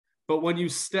but when you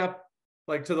step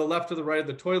like to the left or the right of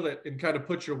the toilet and kind of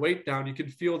put your weight down, you can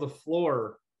feel the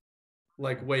floor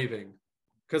like waving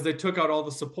because they took out all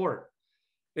the support.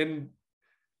 And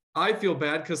I feel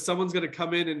bad because someone's going to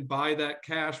come in and buy that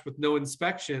cash with no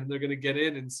inspection. They're going to get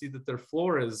in and see that their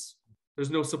floor there's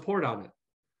no support on it.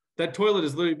 That toilet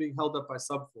is literally being held up by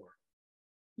subfloor.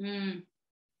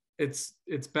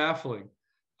 It's baffling.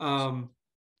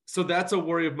 So that's a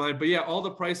worry of mine. But yeah, all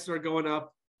the prices are going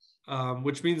up,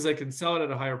 which means they can sell it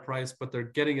at a higher price, but they're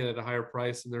getting it at a higher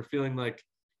price, and they're feeling like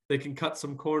they can cut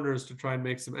some corners to try and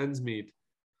make some ends meet.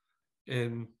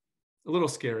 And a little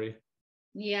scary.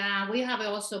 Yeah, we have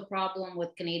also a problem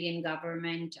with Canadian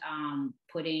government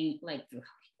putting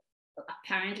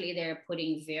apparently they're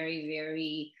putting very,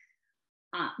 very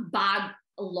bad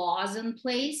laws in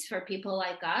place for people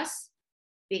like us,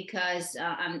 because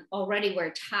already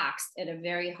we're taxed at a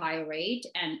very high rate,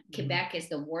 and Quebec is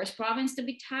the worst province to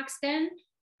be taxed in.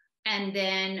 And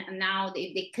then now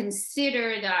they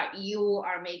consider that you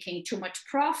are making too much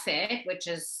profit, which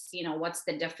is, what's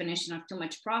the definition of too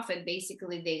much profit?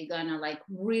 Basically, they're gonna like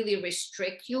really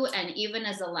restrict you, and even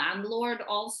as a landlord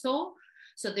also.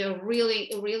 So they're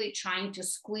really, really trying to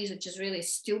squeeze, which is really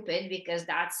stupid, because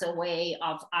that's a way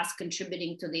of us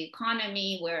contributing to the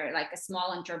economy. We're like a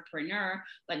small entrepreneur,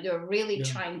 but they're really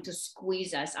trying to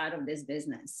squeeze us out of this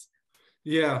business.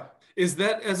 Yeah. Is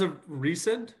that as of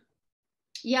recent?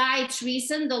 Yeah, it's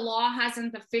recent. The law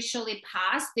hasn't officially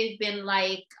passed. They've been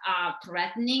like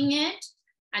threatening it,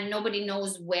 and nobody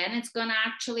knows when it's going to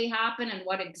actually happen and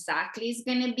what exactly is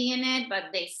going to be in it. But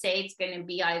they say it's going to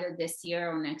be either this year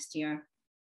or next year.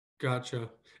 Gotcha.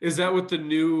 Is that with the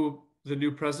new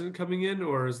president coming in,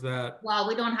 or is that? Well,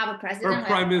 we don't have a president. Or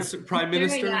prime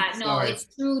minister? Yeah, no, sorry. It's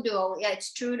Trudeau. Yeah,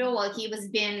 it's Trudeau. Well, he was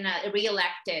been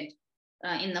reelected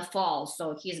in the fall,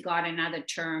 so he's got another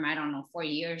term. I don't know, 4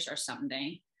 years or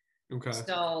something. Okay.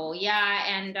 So yeah,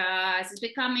 and it's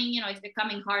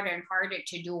becoming harder and harder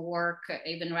to do work,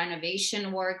 even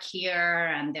renovation work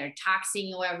here, and they're taxing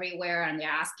you everywhere, and they're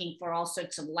asking for all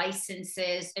sorts of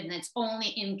licenses, and it's only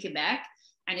in Quebec.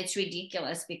 And it's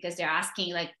ridiculous because they're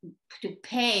asking like to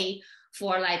pay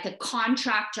for like a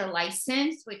contractor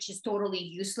license, which is totally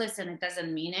useless and it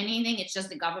doesn't mean anything. It's just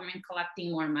the government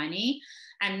collecting more money.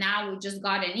 And now we just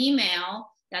got an email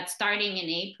that starting in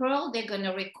April, they're going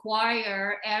to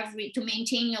require to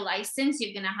maintain your license,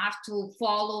 you're going to have to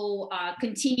follow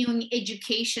continuing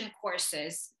education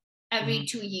courses every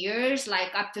 2 years,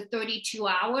 like up to 32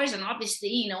 hours. And obviously,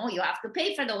 you have to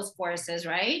pay for those courses,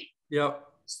 right? Yep.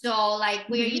 So like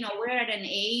we're at an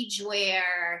age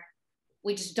where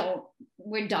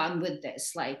we're done with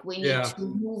this. Like we need to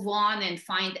move on and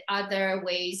find other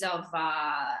ways of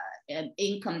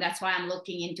income. That's why I'm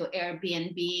looking into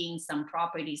Airbnb some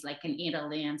properties like in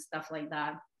Italy and stuff like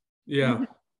that. Yeah.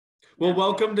 Well,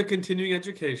 welcome to continuing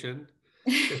education.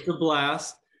 It's a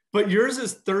blast. But yours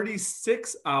is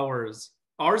 36 hours.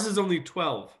 Ours is only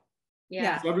 12.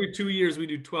 Yeah. So every 2 years we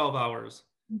do 12 hours.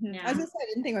 Yeah. I was gonna say, I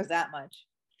didn't think it was that much.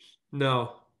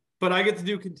 No, but I get to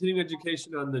do continuing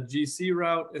education on the GC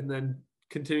route and then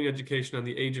continuing education on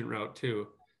the agent route too.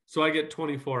 So I get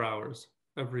 24 hours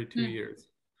every 2 years.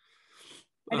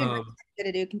 I didn't get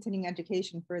to do continuing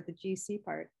education for the GC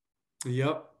part.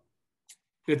 Yep.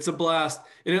 It's a blast.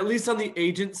 And at least on the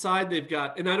agent side, they've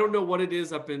got, and I don't know what it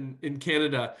is up in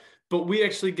Canada, but we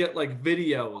actually get like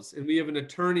videos, and we have an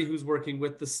attorney who's working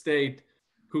with the state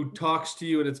who talks to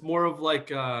you, and it's more of like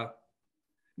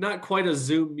not quite a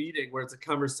Zoom meeting where it's a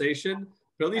conversation,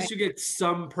 but at least you get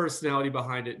some personality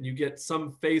behind it and you get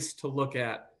some face to look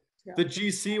at. Yeah. The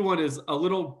GC one is a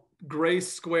little gray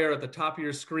square at the top of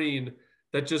your screen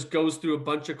that just goes through a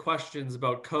bunch of questions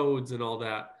about codes and all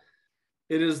that.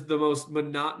 It is the most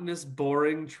monotonous,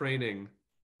 boring training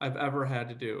I've ever had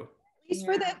to do. At least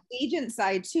for the agent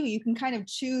side too, you can kind of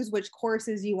choose which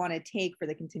courses you want to take for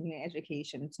the continuing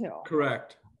education too.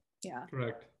 Correct. Yeah.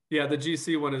 Correct. Yeah, the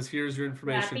GC one is here's your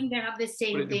information. Yeah, I think they have the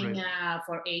same thing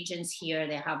for agents here.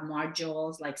 They have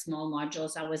modules, like small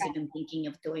modules. I was even thinking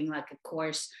of doing like a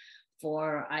course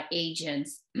for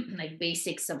agents, like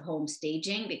basics of home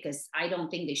staging, because I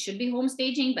don't think they should be home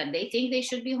staging, but they think they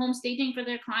should be home staging for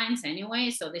their clients anyway,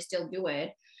 so they still do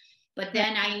it. But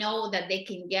then I know that they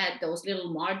can get those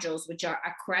little modules which are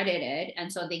accredited,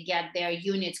 and so they get their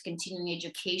units, continuing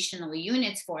educational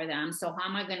units for them. So how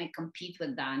am I going to compete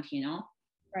with that,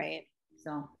 Right.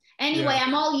 So anyway,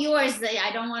 I'm all yours.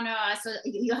 I don't want to, so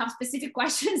you have specific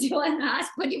questions you want to ask,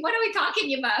 but what are we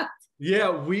talking about? Yeah,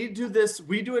 we do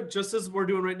it just as we're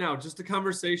doing right now, just a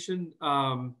conversation.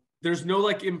 There's no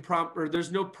like impromptu, or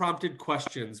there's no prompted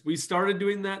questions. We started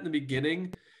doing that in the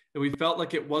beginning and we felt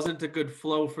like it wasn't a good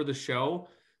flow for the show.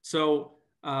 So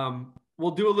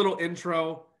we'll do a little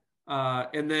intro,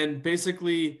 and then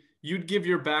basically you'd give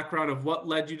your background of what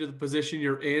led you to the position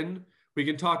you're in. We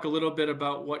can talk a little bit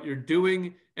about what you're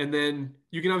doing, and then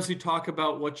you can obviously talk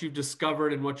about what you've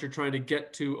discovered and what you're trying to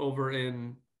get to over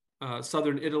in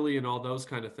Southern Italy and all those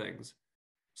kind of things.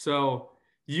 So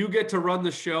you get to run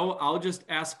the show. I'll just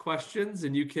ask questions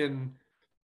and you can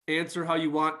answer how you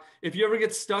want. If you ever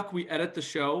get stuck, we edit the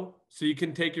show so you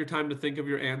can take your time to think of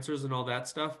your answers and all that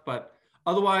stuff. But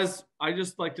otherwise, I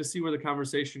just like to see where the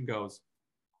conversation goes.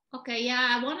 Okay,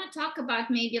 yeah, I want to talk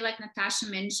about maybe like Natasha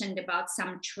mentioned about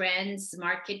some trends,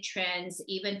 market trends,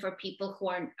 even for people who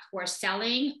are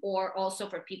selling or also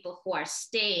for people who are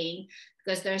staying,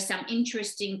 because there's some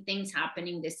interesting things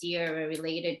happening this year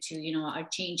related to, you know, our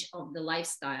change of the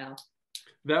lifestyle.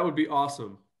 That would be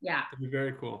awesome. Yeah. That'd be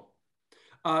very cool.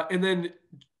 And then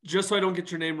just so I don't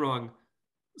get your name wrong,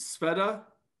 Sveta?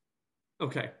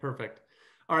 Okay, perfect.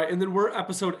 All right, and then we're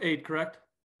episode 8, correct?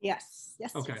 Yes.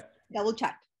 Okay. Yes. Double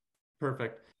checked.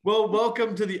 Perfect. Well,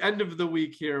 welcome to the end of the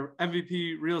week here,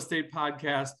 MVP Real Estate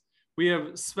Podcast. We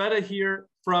have Sveta here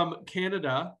from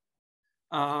Canada.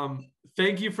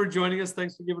 Thank you for joining us.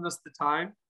 Thanks for giving us the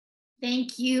time.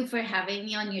 Thank you for having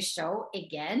me on your show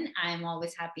again. I'm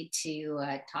always happy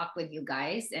to talk with you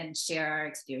guys and share our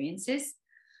experiences.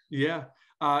 Yeah.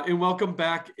 And welcome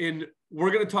back. And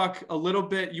we're going to talk a little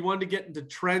bit. You wanted to get into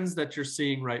trends that you're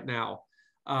seeing right now.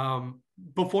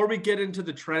 Before we get into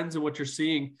the trends and what you're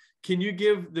seeing, can you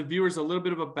give the viewers a little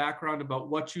bit of a background about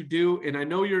what you do? And I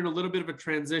know you're in a little bit of a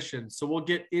transition, so we'll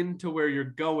get into where you're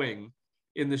going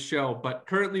in the show. But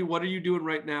currently, what are you doing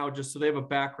right now, just so they have a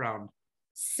background?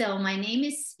 So my name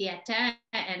is Sveta,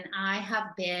 and I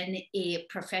have been a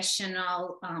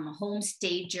professional home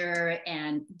stager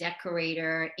and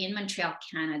decorator in Montreal,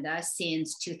 Canada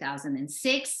since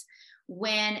 2006.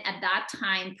 When at that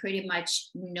time, pretty much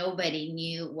nobody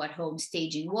knew what home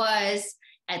staging was.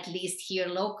 At least here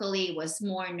locally, it was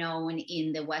more known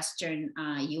in the Western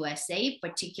USA,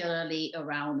 particularly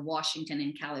around Washington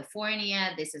and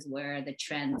California. This is where the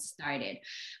trend started.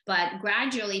 But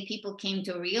gradually, people came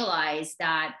to realize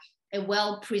that a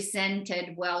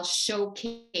well-presented,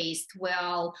 well-showcased,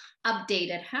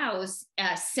 well-updated house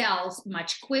sells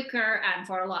much quicker and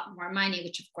for a lot more money,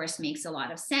 which of course makes a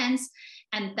lot of sense.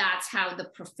 And that's how the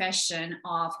profession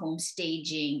of home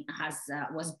staging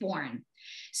was born.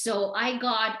 So I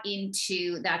got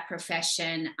into that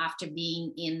profession after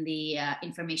being in the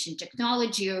information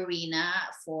technology arena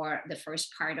for the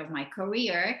first part of my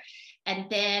career. And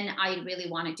then I really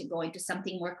wanted to go into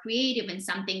something more creative and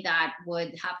something that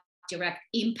would have direct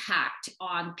impact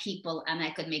on people, and I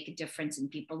could make a difference in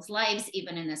people's lives,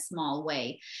 even in a small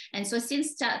way. And so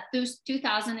since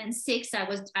 2006,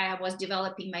 I was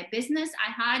developing my business.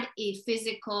 I had a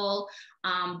physical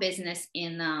business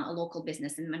in a local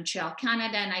business in Montreal,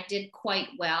 Canada, and I did quite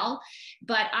well.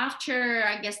 But after,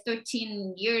 I guess,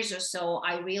 13 years or so,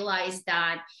 I realized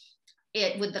that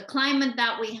with the climate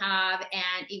that we have,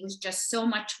 and it was just so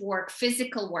much work,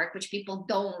 physical work, which people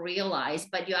don't realize,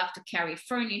 but you have to carry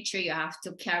furniture, you have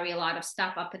to carry a lot of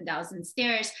stuff up and down the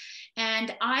stairs.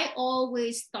 And I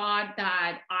always thought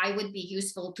that I would be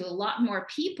useful to a lot more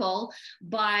people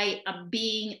by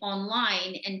being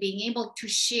online and being able to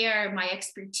share my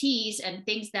expertise and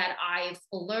things that I've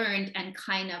learned and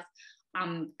kind of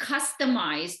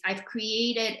customized. I've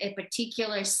created a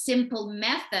particular simple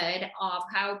method of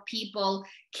how people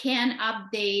can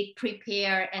update,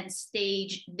 prepare, and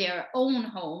stage their own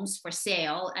homes for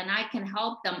sale. And I can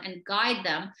help them and guide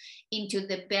them into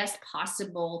the best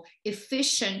possible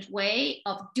efficient way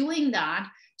of doing that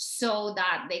so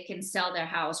that they can sell their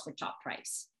house for top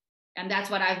price. And that's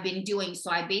what I've been doing.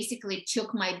 So I basically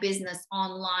took my business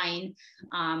online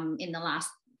in the last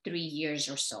 3 years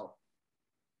or so.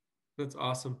 That's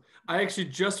awesome. I actually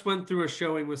just went through a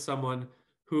showing with someone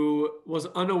who was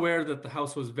unaware that the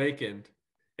house was vacant.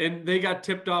 And they got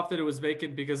tipped off that it was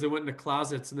vacant because they went into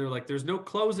closets and they're like, there's no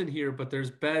clothes in here, but there's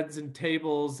beds and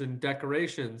tables and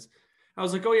decorations. I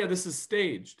was like, oh yeah, this is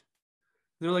staged.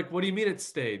 And they're like, what do you mean it's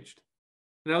staged?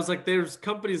 And I was like, there's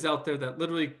companies out there that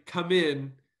literally come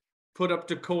in, put up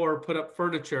decor, put up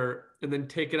furniture, and then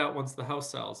take it out once the house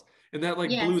sells. And that like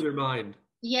blew their mind.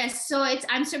 Yes, so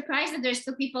I'm surprised that there's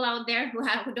still people out there who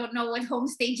don't know what home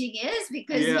staging is,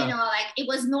 because you know, like it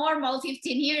was normal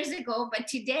 15 years ago, but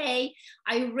today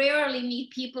I rarely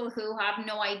meet people who have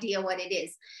no idea what it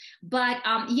is. But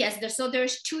yes,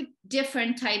 there's two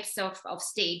different types of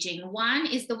staging. One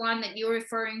is the one that you're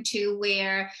referring to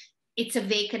where it's a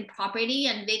vacant property,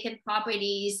 and vacant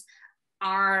properties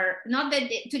are not that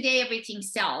today everything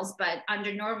sells, but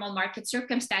under normal market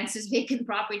circumstances, vacant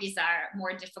properties are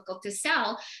more difficult to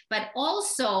sell. But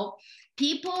also,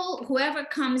 people, whoever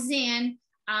comes in,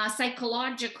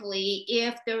 psychologically,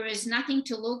 if there is nothing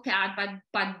to look at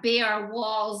but bare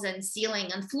walls and ceiling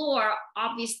and floor,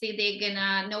 obviously they're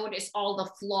gonna notice all the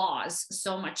flaws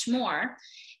so much more.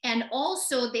 And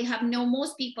also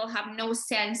most people have no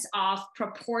sense of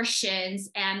proportions,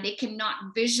 and they cannot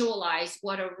visualize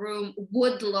what a room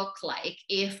would look like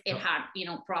if it had,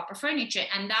 proper furniture.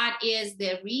 And that is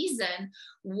the reason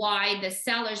why the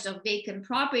sellers of vacant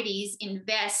properties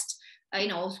invest a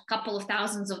couple of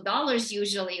thousands of dollars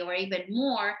usually, or even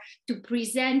more, to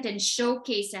present and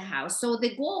showcase a house. So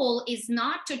the goal is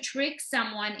not to trick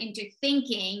someone into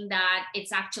thinking that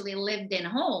it's actually lived in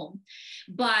home,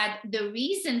 but the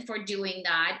reason for doing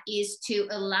that is to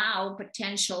allow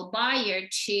potential buyer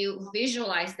to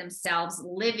visualize themselves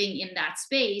living in that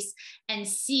space and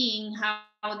seeing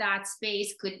how that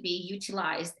space could be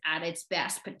utilized at its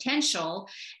best potential.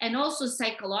 And also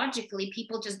psychologically,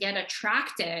 people just get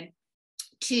attracted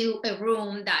to a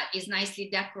room that is nicely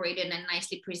decorated and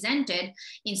nicely presented,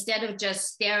 instead of just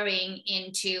staring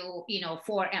into,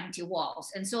 4 empty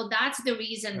walls. And so that's the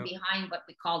reason behind what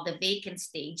we call the vacant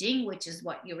staging, which is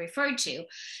what you referred to.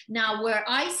 Now, where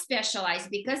I specialize,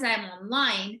 because I'm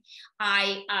online,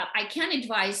 I can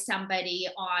advise somebody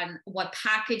on what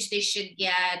package they should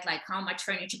get, like how much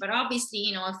furniture. But obviously,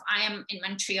 if I am in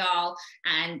Montreal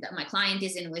and my client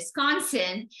is in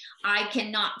Wisconsin, I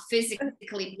cannot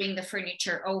physically bring the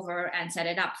furniture over and set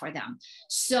it up for them.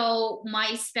 So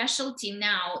my specialty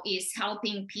now is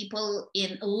helping people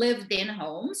in lived-in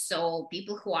homes, so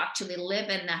people who actually live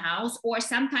in the house, or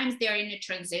sometimes they're in a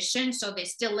transition, so they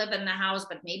still live in the house,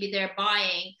 but maybe they're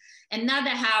buying another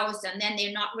house and then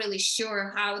they're not really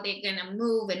sure how they're going to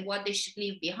move and what they should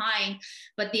leave behind.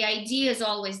 But the idea is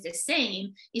always the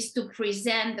same, is to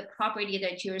present the property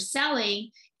that you're selling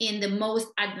in the most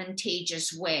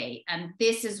advantageous way. And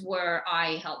this is where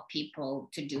I help people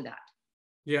to do that.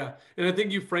 Yeah. And I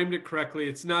think you framed it correctly.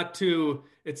 It's not to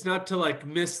like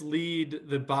mislead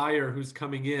the buyer who's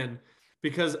coming in,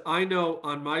 because I know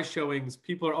on my showings,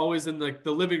 people are always in like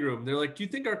the living room. They're like, do you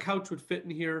think our couch would fit in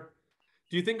here?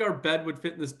 Do you think our bed would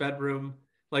fit in this bedroom?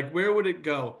 Like, where would it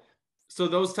go? So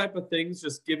those type of things,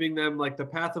 just giving them like the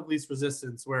path of least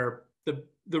resistance, where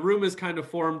the room is kind of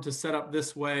formed to set up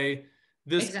this way.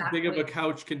 This big of a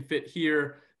couch can fit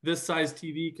here. This size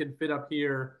TV can fit up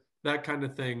here, that kind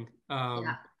of thing.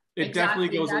 It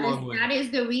definitely goes a long way. That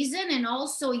is the reason. And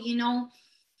also,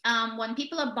 when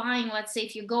people are buying, let's say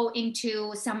if you go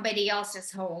into somebody else's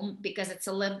home because it's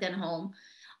a lived-in home,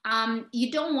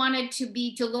 you don't want it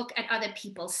to look at other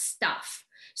people's stuff.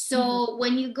 So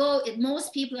when you go,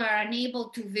 most people are unable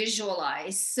to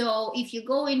visualize. So if you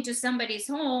go into somebody's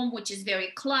home, which is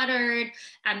very cluttered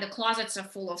and the closets are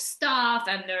full of stuff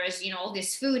and there's, all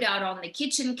this food out on the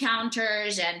kitchen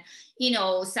counters and,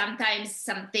 sometimes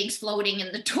some things floating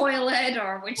in the toilet,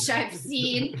 or which I've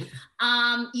seen,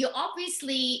 you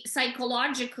obviously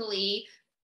psychologically,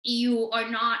 you are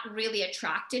not really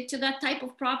attracted to that type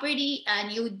of property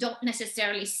and you don't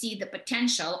necessarily see the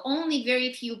potential. Only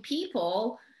very few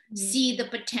people see the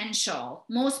potential.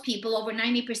 Most people, over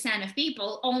 90% of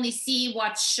people, only see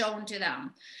what's shown to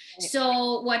them.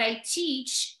 So what I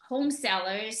teach home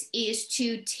sellers is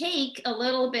to take a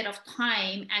little bit of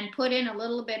time and put in a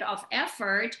little bit of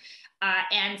effort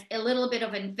and a little bit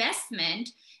of investment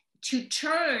to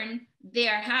turn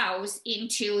their house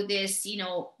into this,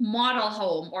 model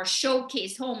home or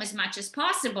showcase home as much as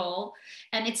possible.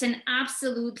 And it's an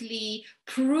absolutely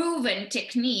proven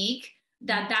technique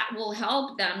that will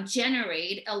help them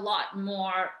generate a lot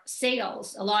more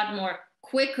sales, a lot more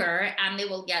quicker, and they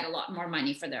will get a lot more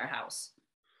money for their house.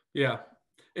 Yeah.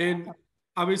 And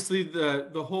obviously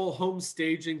the whole home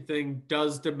staging thing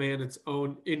does demand its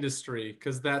own industry,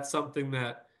 because that's something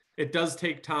that it does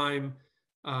take time.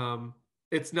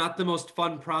 It's not the most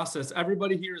fun process.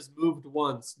 Everybody here has moved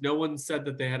once. No one said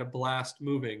that they had a blast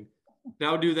moving.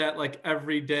 Now do that like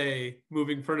every day,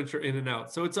 moving furniture in and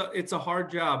out. So it's a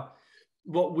hard job.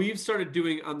 What we've started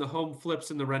doing on the home flips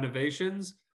and the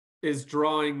renovations is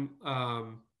drawing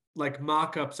like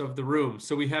mock-ups of the room.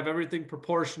 So we have everything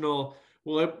proportional.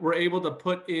 We're able to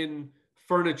put in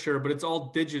furniture, but it's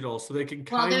all digital, so they can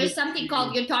kind of... Well, there's something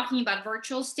called, you're talking about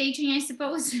virtual staging, I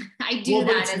suppose. I do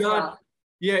that as well.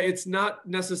 Yeah, it's not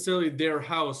necessarily their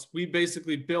house. We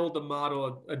basically build a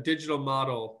model, a digital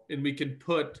model, and we can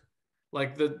put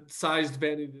like the sized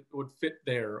vanity that would fit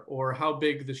there, or how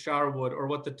big the shower would, or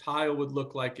what the tile would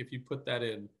look like if you put that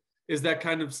in. Is that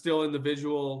kind of still in the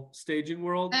visual staging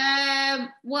world?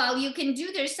 Well, you can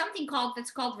do, there's something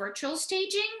that's called virtual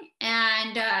staging,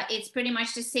 and it's pretty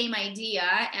much the same idea.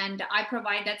 And I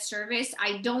provide that service.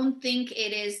 I don't think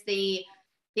it is the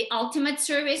ultimate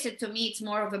service. To me, it's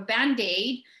more of a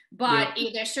band-aid. But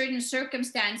there are certain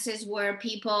circumstances where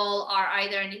people are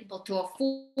either unable to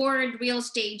afford real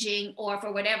staging or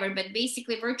for whatever. But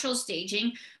basically, virtual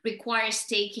staging requires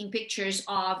taking pictures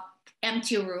of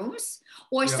empty rooms,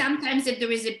 or sometimes if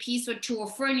there is a piece or two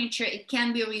of furniture, it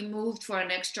can be removed for an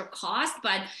extra cost,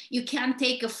 but you can't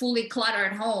take a fully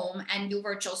cluttered home and do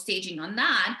virtual staging on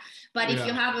that. But if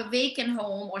you have a vacant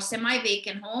home or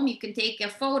semi-vacant home, you can take a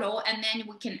photo and then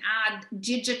we can add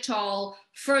digital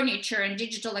furniture and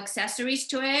digital accessories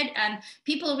to it. And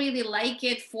people really like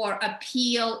it for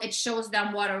appeal. It shows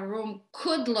them what a room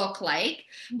could look like.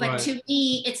 But to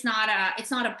me, it's not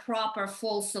a proper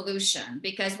full solution,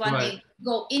 because when they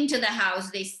go into the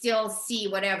house, they still see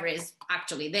whatever is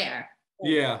actually there.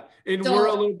 Yeah. And we're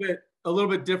a little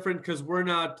bit different because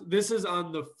this is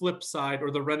on the flip side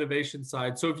or the renovation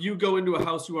side. So if you go into a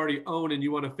house you already own and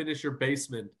you want to finish your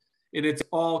basement and it's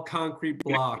all concrete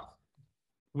block,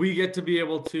 we get to be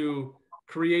able to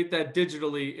create that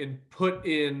digitally and put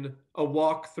in a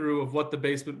walkthrough of what the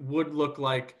basement would look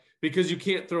like, because you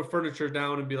can't throw furniture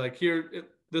down and be like,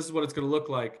 this is what it's going to look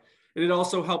like. And it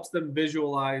also helps them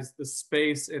visualize the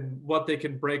space and what they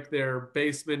can break their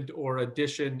basement or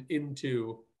addition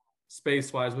into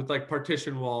space-wise with like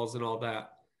partition walls and all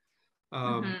that.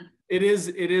 It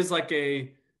is like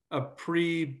a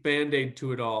pre-Band-Aid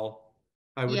to it all.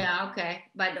 Okay.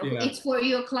 But it's for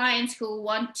your clients who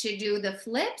want to do the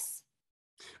flips?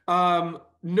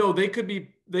 No, they could be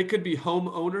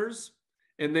homeowners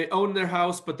and they own their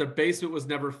house, but their basement was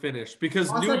never finished because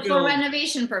also for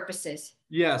renovation purposes.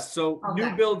 Yes. So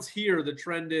new builds here, the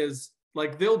trend is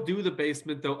like they'll do the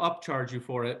basement, they'll upcharge you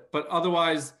for it, but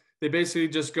otherwise they basically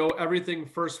just go everything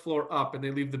first floor up and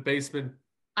they leave the basement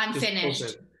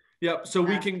unfinished. Yep. So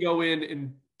we can go in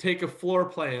and take a floor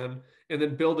plan and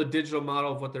then build a digital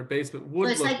model of what their basement would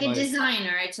look like. It's like a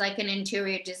designer. It's like an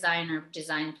interior designer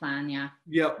design plan. Yeah.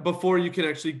 Yeah. Before you can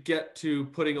actually get to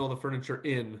putting all the furniture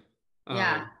in.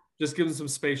 Just give them some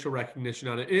spatial recognition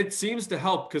on it. It seems to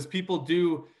help because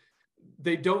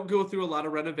they don't go through a lot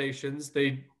of renovations.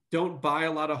 They don't buy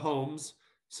a lot of homes.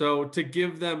 So to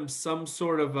give them some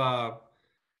sort of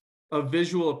a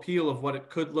visual appeal of what it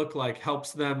could look like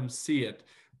helps them see it.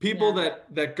 People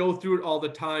that go through it all the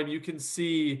time, you can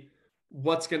see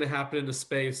what's going to happen in a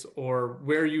space or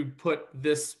where you put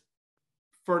this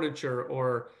furniture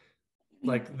or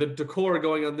like the decor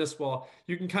going on this wall.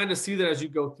 You can kind of see that as you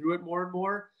go through it more and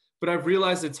more. But I've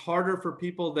realized it's harder for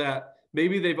people that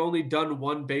maybe they've only done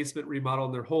one basement remodel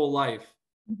in their whole life.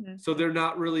 So they're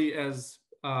not really as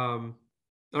prone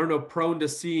to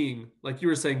seeing, like you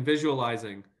were saying,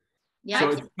 visualizing. So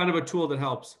it's kind of a tool that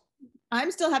helps.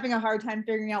 I'm still having a hard time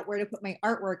figuring out where to put my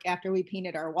artwork after we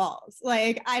painted our walls.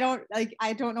 Like, I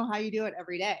don't know how you do it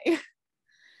every day.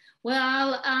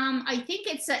 Well, I think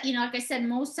it's, like I said,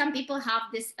 some people have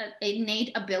this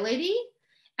innate ability,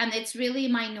 and it's really a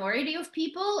minority of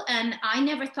people. And I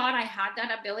never thought I had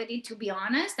that ability, to be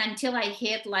honest, until I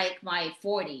hit like my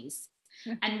 40s.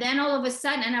 And then all of a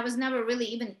sudden, and I was never really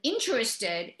even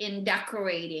interested in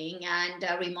decorating and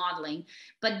remodeling.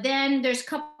 But then there's a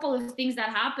couple of things that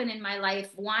happen in my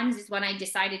life. One is when I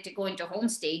decided to go into home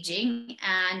staging,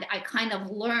 and I kind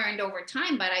of learned over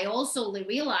time, but I also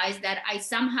realized that I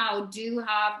somehow do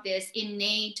have this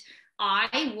innate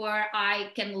eye where I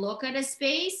can look at a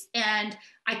space and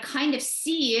I kind of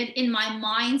see it in my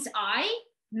mind's eye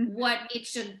what it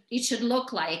should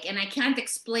look like, and I can't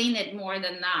explain it more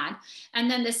than that.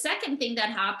 And then the second thing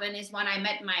that happened is when I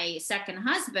met my second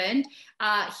husband.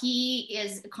 He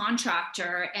is a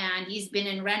contractor and he's been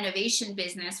in renovation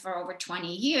business for over 20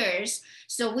 years.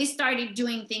 So we started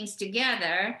doing things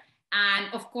together.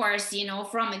 And of course,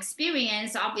 from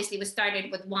experience, obviously we started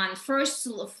with one first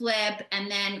flip, and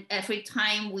then every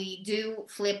time we do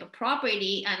flip a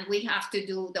property and we have to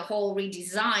do the whole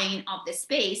redesign of the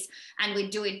space, and we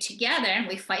do it together, and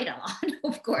we fight a lot,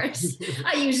 of course.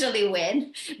 I usually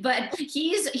win, but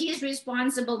he's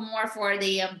responsible more for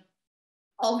the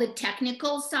all the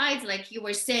technical sides, like you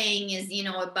were saying, is,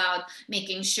 about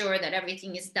making sure that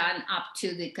everything is done up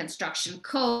to the construction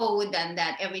code and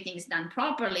that everything is done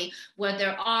properly,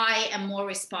 whether I am more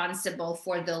responsible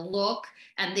for the look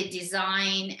and the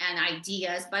design and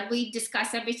ideas. But we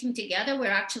discuss everything together.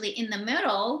 We're actually in the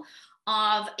middle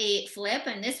of a flip,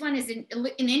 and this one is an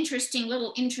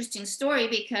interesting story,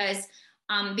 because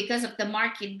because of the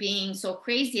market being so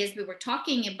crazy, as we were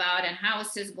talking about, and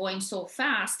houses going so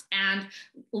fast, and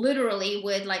literally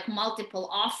with like multiple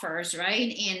offers,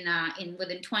 right? In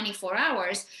within 24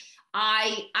 hours,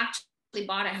 I actually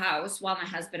bought a house while my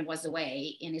husband was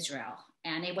away in Israel.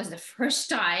 And it was the first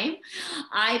time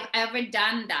I've ever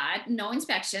done that. No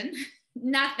inspection,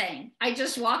 nothing. I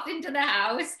just walked into the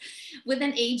house with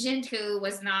an agent who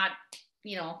was not,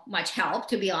 much help,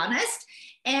 to be honest.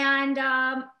 And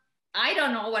I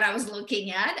don't know what I was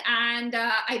looking at, and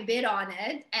I bid on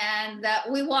it, and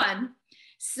we won.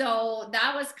 So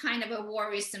that was kind of a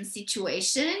worrisome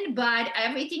situation, but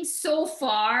everything so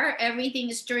far,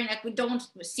 everything is turning like we don't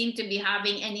seem to be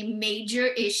having any major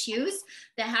issues.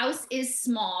 The house is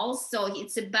small, so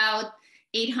it's about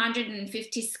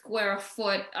 850 square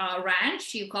foot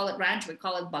ranch. You call it ranch, we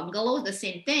call it bungalow, the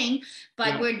same thing, but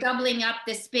Yeah. we're doubling up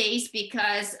the space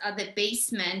because the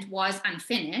basement was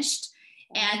unfinished.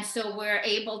 And so we're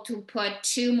able to put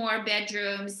 2 more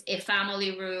bedrooms, a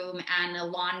family room, and a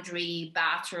laundry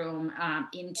bathroom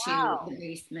into the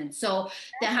basement. So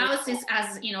the house is,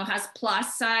 has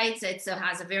plus sides. It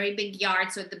has a very big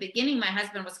yard. So at the beginning, my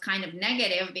husband was kind of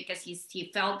negative because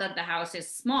he felt that the house is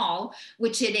small,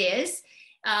 which it is.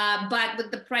 But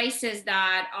with the prices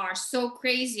that are so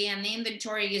crazy and the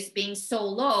inventory is being so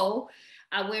low,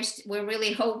 we're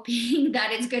really hoping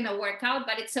that it's going to work out.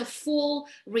 But it's a full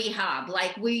rehab.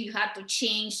 Like, we had to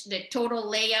change the total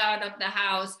layout of the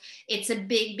house. It's a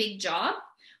big job.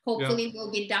 Hopefully it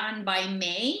will be done by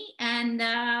May, and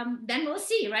then we'll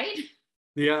see, right?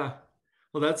 Yeah.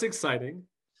 Well, that's exciting.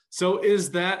 So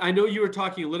I know you were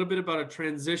talking a little bit about a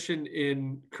transition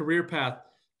in career path.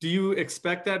 Do you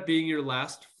expect that being your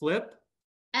last flip?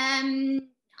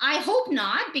 I hope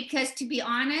not, because to be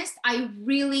honest, I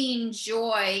really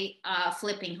enjoy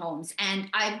flipping homes. And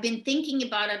I've been thinking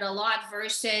about it a lot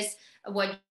versus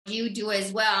what you do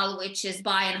as well, which is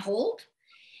buy and hold.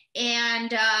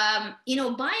 And,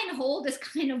 buy and hold is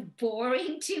kind of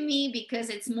boring to me because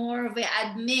it's more of an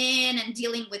admin and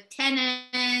dealing with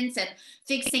tenants and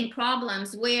fixing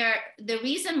problems, where the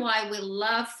reason why we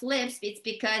love flips is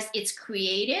because it's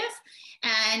creative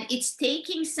and it's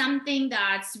taking something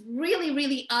that's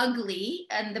really ugly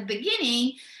in the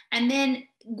beginning and then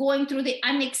going through the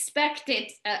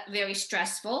unexpected, very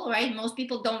stressful, right? Most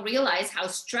people don't realize how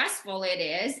stressful it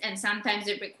is, and sometimes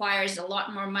it requires a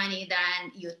lot more money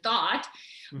than you thought.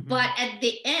 Mm-hmm. But at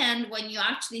the end, when you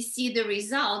actually see the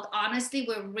result, honestly,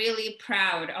 we're really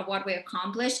proud of what we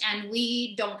accomplished, and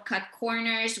we don't cut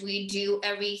corners. We do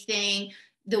everything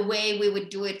the way we would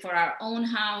do it for our own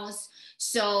house.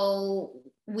 So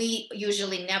we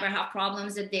usually never have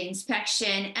problems at the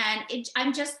inspection, and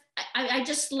I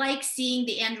just like seeing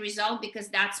the end result, because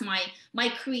that's my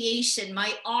creation,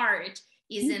 my art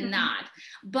is in that.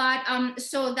 But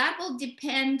so that will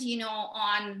depend,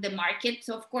 on the market.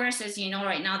 So of course, as you know,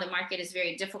 right now the market is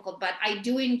very difficult, but I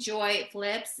do enjoy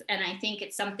flips, and I think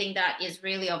it's something that is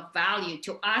really of value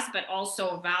to us, but also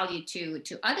of value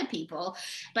to other people.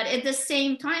 But at the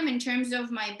same time, in terms of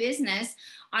my business,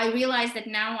 I realize that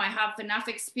now I have enough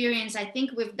experience. I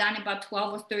think we've done about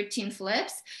 12 or 13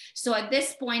 flips. So at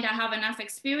this point, I have enough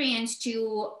experience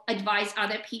to advise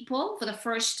other people, for the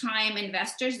first time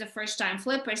investors, the first time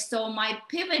flippers. So my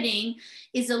pivoting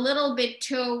is a little bit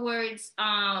towards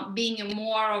being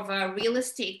more of a real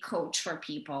estate coach for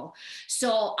people.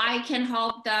 So I can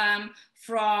help them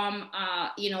from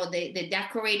the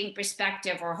decorating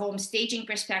perspective or home staging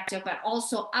perspective, but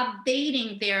also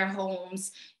updating their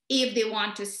homes if they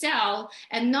want to sell,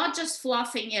 and not just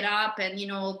fluffing it up and,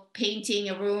 painting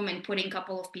a room and putting a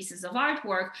couple of pieces of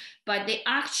artwork, but the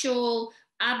actual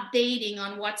updating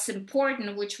on what's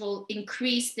important, which will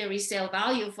increase the resale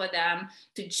value for them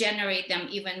to generate them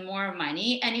even more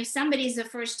money. And if somebody is a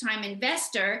first-time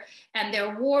investor and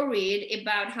they're worried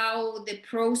about how the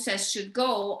process should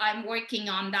go, I'm working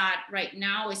on that right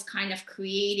now, is kind of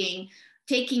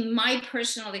taking my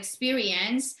personal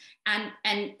experience and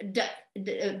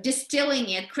distilling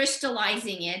it,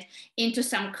 crystallizing it into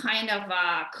some kind of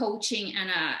coaching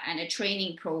and a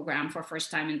training program for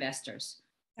first-time investors.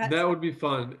 That would be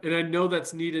fun. And I know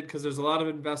that's needed because there's a lot of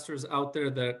investors out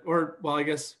there I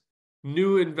guess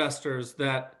new investors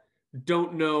that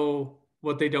don't know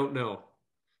what they don't know.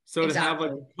 So Exactly.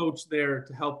 To have a coach there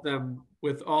to help them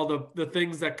with all the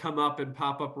things that come up and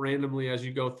pop up randomly as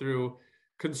you go through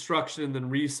construction and then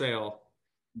resale.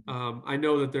 I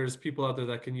know that there's people out there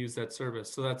that can use that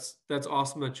service. So that's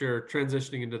awesome that you're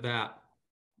transitioning into that.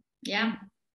 Yeah.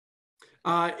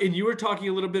 And you were talking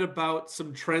a little bit about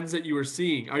some trends that you were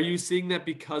seeing. Are you seeing that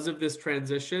because of this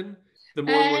transition? The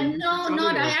more what you No, on it,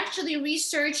 not. I or actually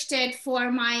researched it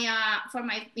for my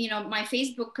my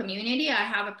Facebook community. I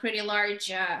have a pretty large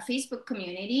Facebook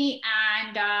community,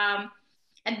 and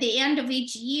at the end of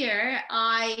each year,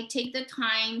 I take the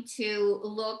time to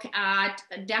look at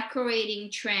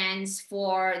decorating trends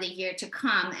for the year to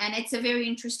come, and it's a very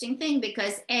interesting thing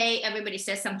because everybody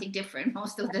says something different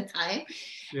most of the time,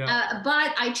 yeah,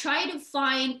 but I try to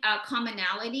find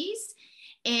commonalities.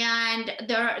 And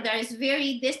there's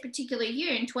this particular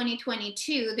year in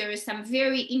 2022, there is some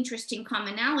very interesting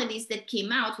commonalities that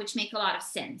came out, which make a lot of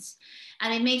sense.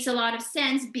 And it makes a lot of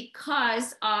sense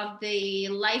because of the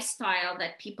lifestyle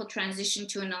that people transitioned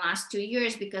to in the last 2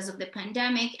 years because of the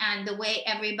pandemic and the way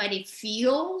everybody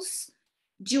feels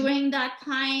during that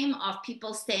time of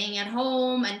people staying at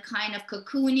home and kind of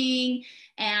cocooning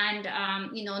and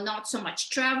not so much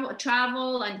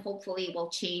travel, and hopefully it will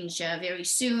change very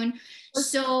soon.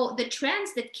 So the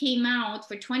trends that came out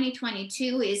for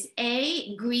 2022 is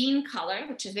a green color,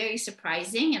 which is very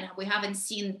surprising, and we haven't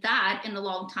seen that in a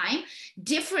long time.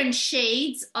 Different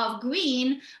shades of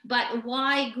green, but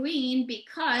why green?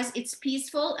 Because it's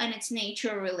peaceful and it's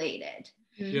nature related.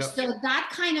 yeah. So that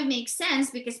kind of makes sense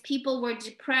because people were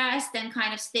depressed and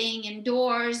kind of staying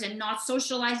indoors and not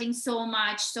socializing so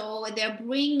much. So they're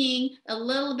bringing a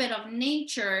little bit of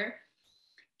nature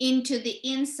into the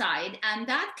inside. And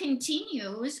that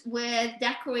continues with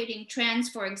decorating trends,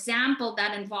 for example,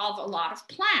 that involve a lot of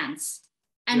plants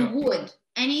and wood.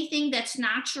 Anything that's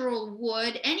natural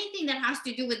wood, anything that has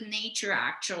to do with nature,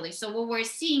 actually. So what we're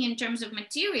seeing in terms of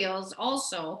materials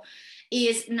also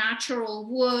is natural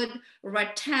wood,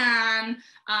 rattan,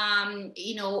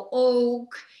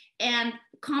 oak, and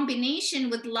combination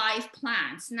with live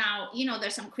plants. Now,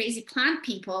 there's some crazy plant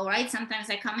people, right? Sometimes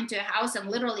I come into a house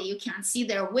and literally you can't see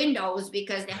their windows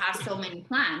because they have so many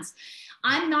plants.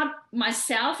 I'm not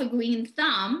myself a green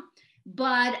thumb,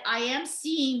 but I am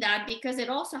seeing that because it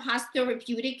also has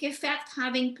therapeutic effect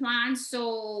having plants.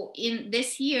 So in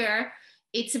this year,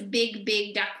 it's a big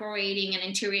decorating and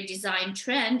interior design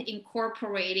trend,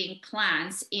 incorporating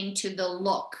plants into the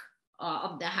look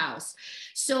of the house.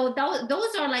 So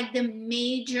those are like the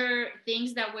major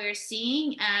things that we're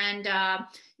seeing. And,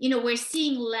 we're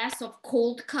seeing less of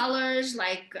cold colors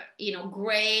like,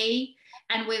 gray,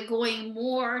 and we're going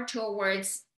more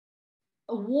towards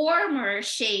warmer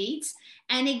shades.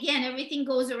 And again, everything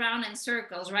goes around in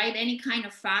circles, right? Any kind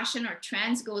of fashion or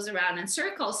trends goes around in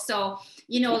circles. So,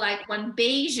 like when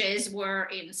beiges were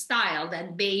in style,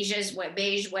 then beige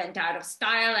went out of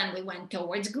style and we went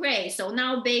towards gray. So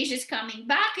now beige is coming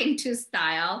back into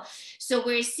style. So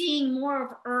we're seeing more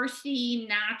of earthy,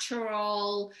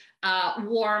 natural,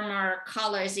 warmer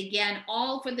colors again,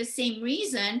 all for the same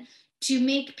reason, to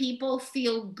make people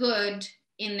feel good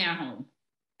in their home.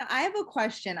 I have a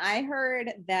question. I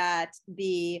heard that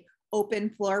the open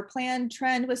floor plan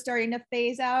trend was starting to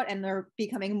phase out and they're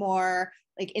becoming more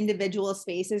like individual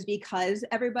spaces because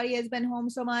everybody has been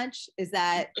home so much.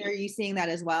 Are you seeing that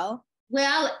as well?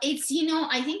 Well, it's,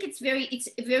 I think it's very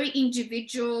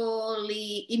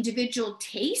individual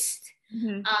taste.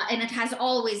 Mm-hmm. And it has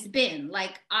always been.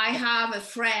 Like, I have a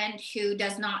friend who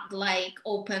does not like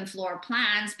open floor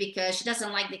plans because she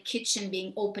doesn't like the kitchen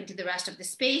being open to the rest of the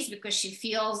space because she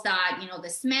feels that, the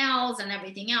smells and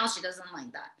everything else, she doesn't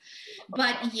like that.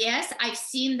 But yes, I've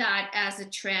seen that as a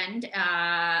trend,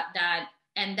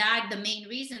 the main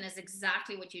reason is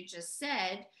exactly what you just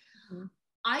said. Mm-hmm.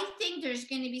 I think there's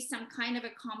going to be some kind of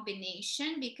a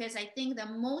combination because I think the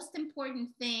most important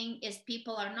thing is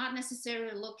people are not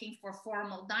necessarily looking for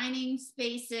formal dining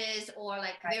spaces or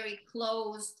like very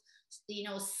closed,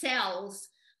 cells.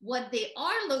 What they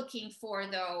are looking for,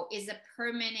 though, is a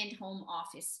permanent home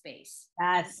office space.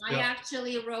 Yes. I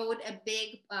actually wrote a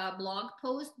big blog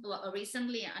post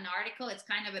recently, an article. It's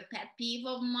kind of a pet peeve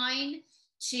of mine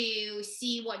to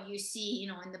see what you see,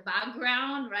 in the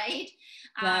background, right?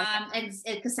 Yes. And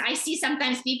because I see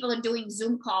sometimes people are doing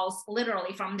Zoom calls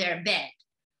literally from their bed,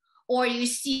 or you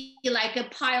see like a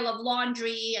pile of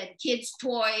laundry and kids'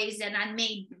 toys and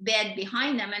unmade bed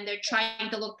behind them, and they're trying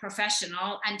to look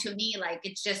professional. And to me, like,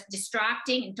 it's just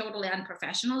distracting and totally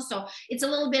unprofessional. So it's a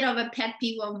little bit of a pet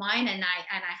peeve of mine. And I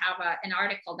have an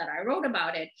article that I wrote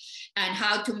about it and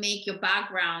how to make your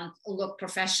background look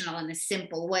professional in a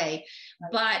simple way.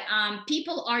 But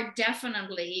people are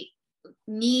definitely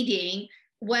needing,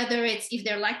 whether it's, if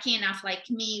they're lucky enough like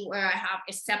me, where I have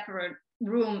a separate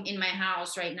room in my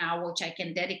house right now, which I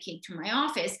can dedicate to my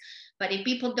office. But if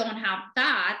people don't have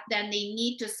that, then they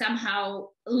need to somehow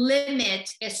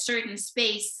limit a certain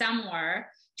space somewhere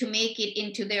to make it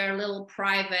into their little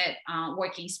private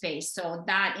working space. So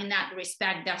that in that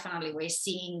respect, definitely we're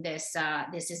seeing this,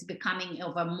 this is becoming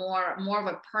of a more of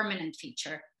a permanent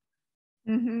feature.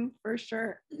 For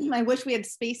sure. I wish we had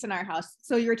space in our house.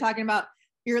 So you were talking about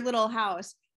your little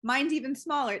house. Mine's even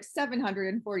smaller. It's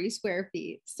 740 square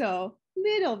feet. So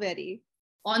little bitty.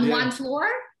 On one floor?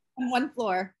 On one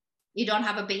floor. You don't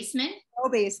have a basement?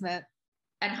 No basement.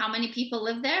 And how many people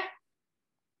live there?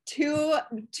 Two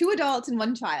adults and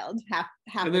one child. Half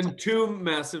and then two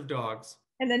massive dogs.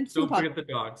 And then two don't forget the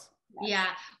dogs. Yeah.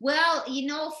 Well, you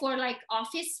know, for like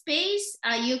office space,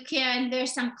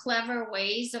 there's some clever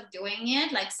ways of doing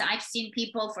it. Like, so I've seen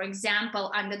people, for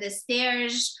example, under the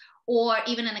stairs or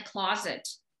even in a closet,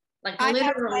 like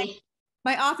literally.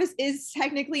 My office is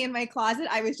technically in my closet.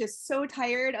 I was just so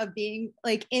tired of being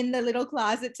like in the little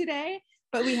closet today,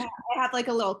 but I have like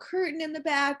a little curtain in the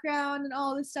background and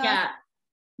all this stuff.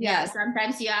 Yeah.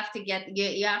 Sometimes you have to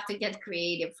get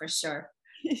creative for sure.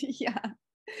 Yeah.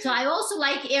 So I also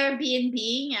like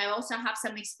Airbnb. I also have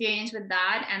some experience with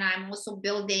that, and I'm also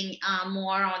building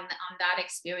more on that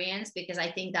experience because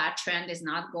I think that trend is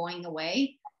not going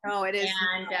away. No, it is.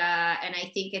 And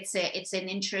I think it's an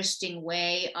interesting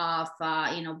way of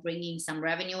bringing some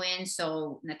revenue in.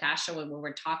 So Natasha, when we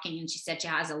were talking, and she said she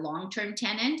has a long-term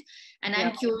tenant, and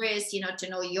I'm curious, to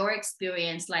know your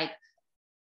experience. Like,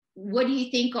 what do you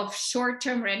think of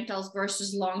short-term rentals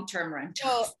versus long-term rentals?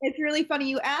 Well, it's really funny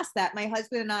you asked that. My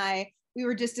husband and I, we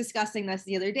were just discussing this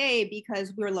the other day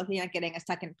because we were looking at getting a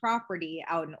second property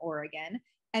out in Oregon.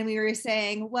 And we were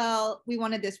saying, well, we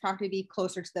wanted this property to be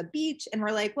closer to the beach. And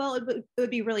we're like, well, it would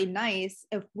be really nice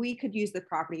if we could use the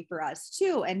property for us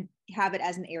too and have it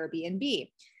as an Airbnb.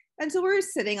 And so we were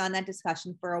sitting on that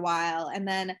discussion for a while. And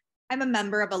then I'm a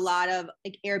member of a lot of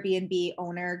like Airbnb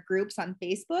owner groups on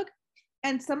Facebook.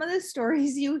 And some of the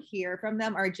stories you hear from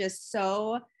them are just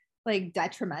so like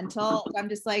detrimental. I'm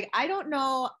just like, I don't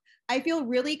know. I feel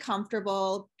really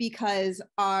comfortable because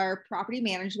our property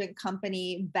management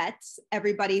company vets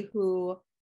everybody who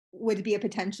would be a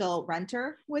potential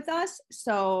renter with us.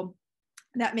 So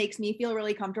that makes me feel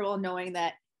really comfortable knowing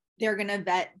that they're going to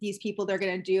vet these people. They're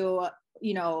going to do,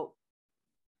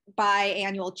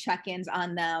 biannual check-ins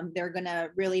on them. They're going to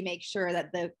really make sure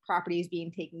that the property is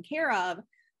being taken care of.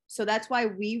 So that's why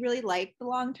we really like the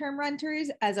long-term renters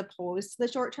as opposed to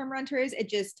the short-term renters. It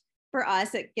just, for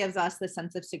us, it gives us the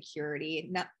sense of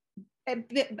security.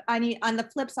 I mean, on the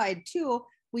flip side too,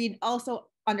 we also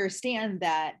understand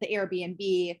that the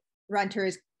Airbnb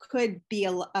renters could be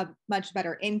a much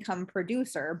better income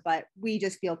producer, but we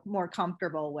just feel more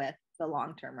comfortable with the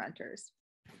long-term renters.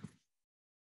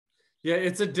 Yeah,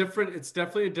 it's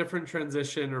definitely a different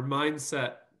transition or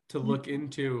mindset to look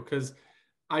into, because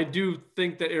I do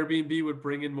think that Airbnb would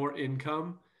bring in more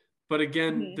income, but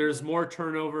again, there's more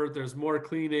turnover, there's more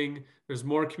cleaning, there's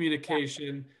more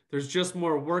communication, there's just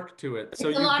more work to it. So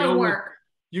it's a lot of work.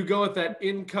 You go with that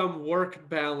income work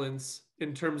balance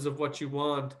in terms of what you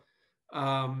want.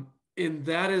 And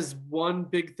that is one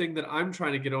big thing that I'm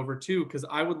trying to get over too, because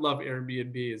I would love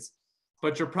Airbnbs,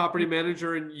 but your property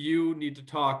manager and you need to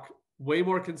talk way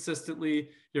more consistently.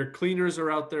 Your cleaners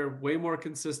are out there way more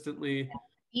consistently.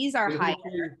 Fees are higher,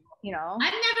 I've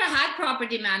never had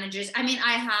property managers. I mean,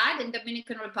 I had in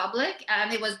Dominican Republic,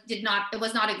 and it was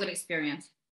not a good experience.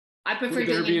 I prefer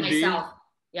doing it myself.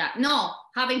 Yeah, no,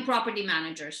 having property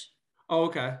managers. Oh,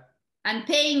 okay. And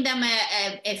paying them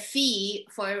a fee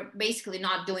for basically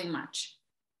not doing much.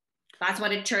 That's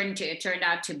what it turned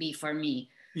out to be for me.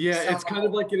 Yeah, so, it's kind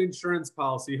of like an insurance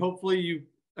policy. Hopefully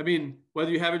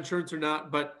whether you have insurance or not,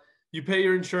 but you pay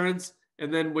your insurance,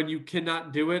 and then when you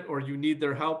cannot do it or you need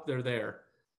their help, they're there.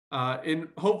 And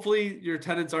hopefully your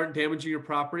tenants aren't damaging your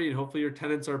property, and hopefully your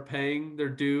tenants are paying their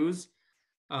dues.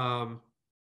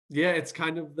 It's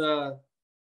kind of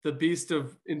the beast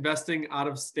of investing out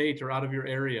of state or out of your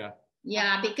area.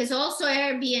 Yeah, because also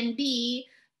Airbnb,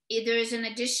 there's an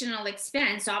additional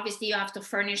expense. Obviously, you have to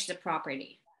furnish the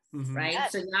property. Right.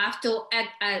 Yes. So you have to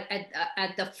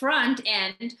at the front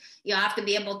end, you have to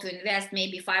be able to invest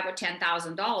maybe $5,000 or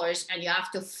 $10,000, and you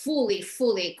have to fully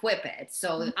equip it.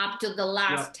 So up to the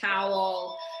last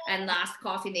towel and last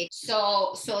coffee day.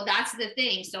 So that's the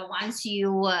thing. So once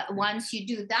you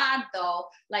do that, though,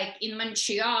 like in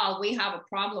Montreal, we have a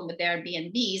problem with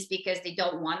Airbnbs because they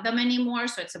don't want them anymore.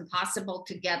 So it's impossible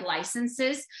to get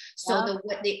licenses. So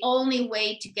the only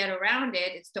way to get around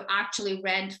it is to actually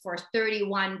rent for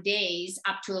 31 days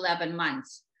up to 11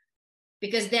 months,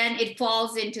 because then it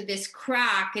falls into this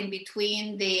crack in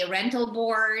between the rental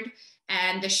board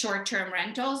and the short-term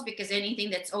rentals, because anything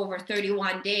that's over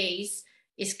 31 days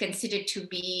is considered to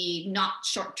be not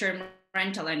short-term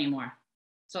rental anymore.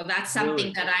 So that's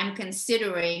something that I'm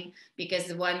considering,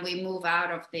 because when we move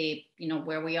out of the,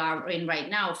 where we are in right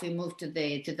now, if we move to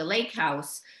the lake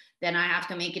house, then I have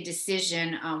to make a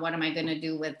decision on what am I going to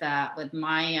do with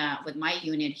my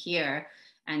unit here.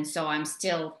 And so I'm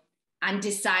still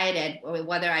undecided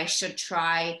whether I should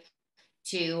try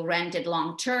to rent it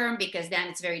long term, because then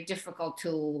it's very difficult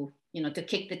to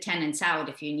kick the tenants out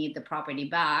if you need the property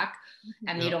back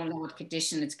and they don't know what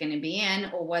condition it's going to be in,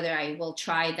 or whether I will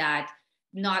try that,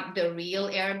 not the real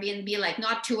Airbnb, like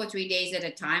not 2 or 3 days at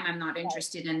a time. I'm not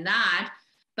interested in that,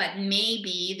 but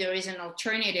maybe there is an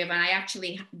alternative. And I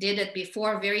actually did it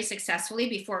before very successfully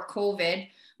before COVID.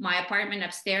 My apartment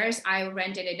upstairs, I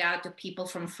rented it out to people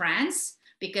from France,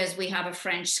 because we have a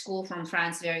French school from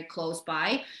France very close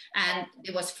by, and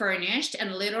it was furnished,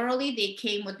 and literally they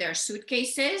came with their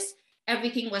suitcases.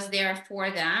 Everything was there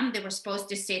for them. They were supposed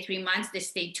to stay 3 months. They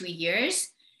stayed 2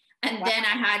 years. And then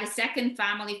I had a second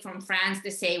family from France the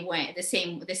same way, the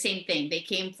same thing. They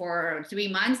came for 3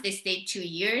 months. They stayed 2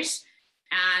 years,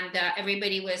 and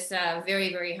everybody was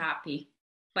very, very happy.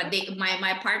 But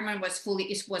my apartment was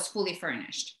fully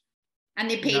furnished, and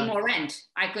they paid more rent.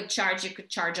 You could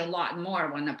charge a lot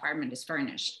more when the apartment is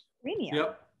furnished. Premium.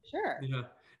 Yep. Sure. Yeah.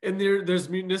 And there's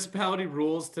municipality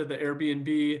rules to the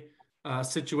Airbnb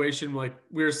situation, like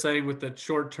we were saying with the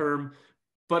short term.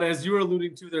 But as you were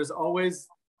alluding to, there's always,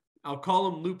 I'll call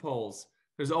them loopholes.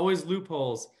 There's always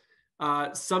loopholes.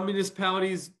 Some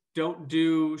municipalities don't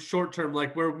do short term,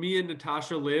 like where me and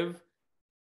Natasha live,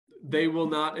 they will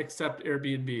not accept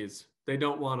Airbnbs. They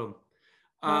don't want them.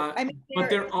 But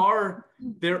there are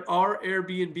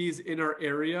Airbnbs in our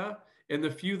area, and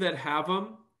the few that have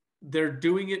them, they're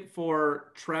doing it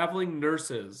for traveling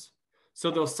nurses. So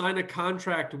they'll sign a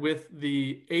contract with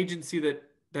the agency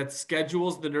that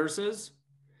schedules the nurses,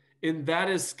 and that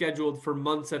is scheduled for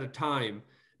months at a time.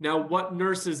 Now, what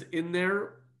nurse is in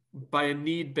there by a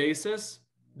need basis,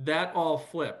 that all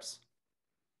flips.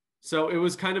 So it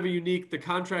was kind of a unique, the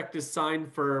contract is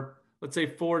signed for, let's say,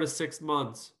 4 to 6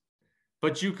 months,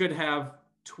 but you could have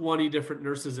 20 different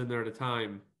nurses in there at a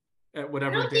time at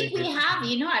whatever I don't day. think we have,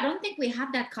 I don't think we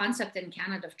have that concept in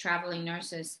Canada of traveling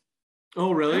nurses.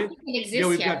 Oh, really? I don't think it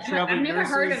exists yet. I've never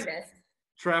heard of this.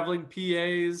 Traveling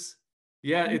PAs.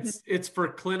 Yeah, it's for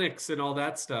clinics and all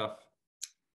that stuff.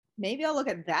 Maybe I'll look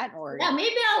at that, or yeah,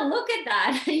 maybe I'll look at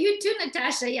that. You too,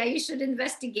 Natasha. Yeah, you should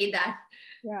investigate that.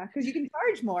 Yeah, because you can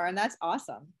charge more, and that's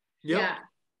awesome. Yep.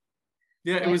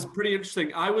 Yeah, it was pretty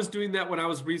interesting. I was doing that when I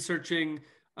was researching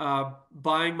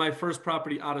buying my first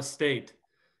property out of state.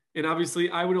 And obviously,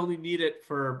 I would only need it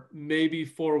for maybe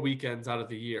 4 weekends out of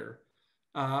the year.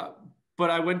 But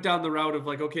I went down the route of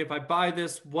like, okay, if I buy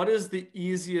this, what is the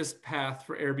easiest path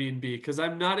for Airbnb? Because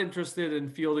I'm not interested in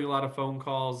fielding a lot of phone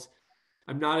calls.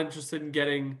 I'm not interested in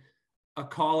getting a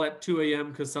call at 2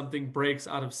 a.m. because something breaks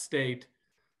out of state.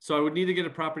 So I would need to get a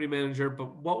property manager,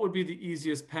 but what would be the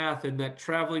easiest path? And that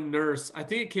traveling nurse, I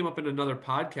think it came up in another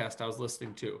podcast I was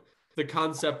listening to, the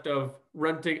concept of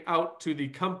renting out to the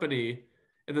company,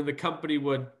 and then the company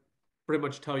would pretty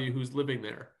much tell you who's living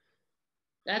there.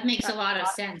 That makes a lot of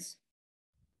sense.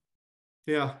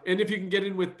 Yeah. And if you can get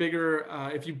in with bigger,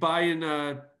 if you buy in,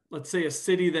 let's say, a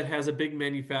city that has a big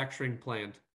manufacturing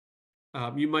plant,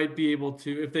 you might be able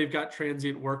to, if they've got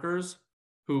transient workers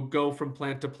who go from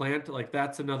plant to plant, like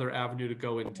that's another avenue to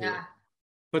go into. Yeah.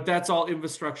 But that's all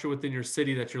infrastructure within your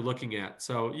city that you're looking at.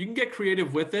 So you can get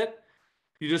creative with it.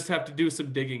 You just have to do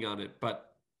some digging on it,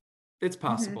 but it's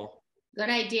possible. Good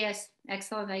ideas.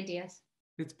 Excellent ideas.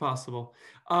 It's possible.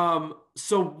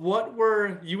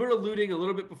 So you were alluding a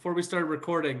little bit before we started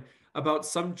recording about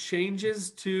some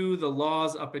changes to the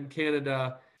laws up in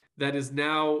Canada that is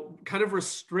now kind of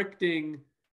restricting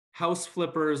house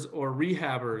flippers or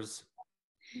rehabbers.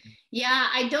 Yeah,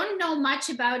 I don't know much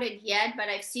about it yet, but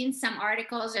I've seen some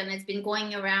articles, and it's been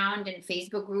going around in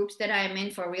Facebook groups that I'm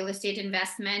in for real estate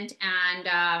investment.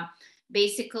 And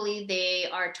basically, they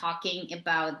are talking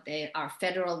about our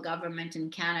federal government in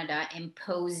Canada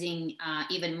imposing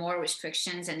even more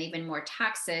restrictions and even more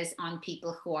taxes on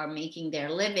people who are making their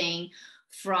living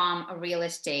from real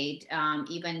estate,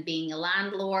 even being a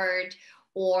landlord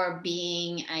or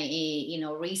being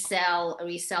resell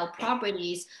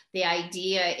properties. The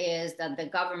idea is that the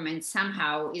government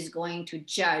somehow is going to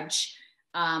judge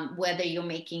whether you're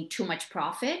making too much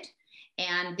profit,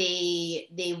 and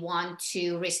they want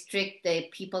to restrict the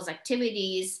people's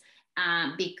activities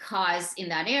because in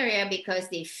that area, because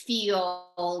they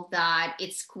feel that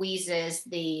it squeezes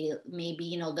the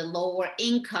lower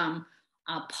income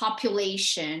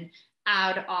population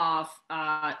out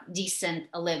of decent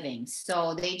living.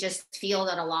 So they just feel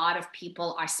that a lot of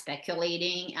people are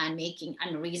speculating and making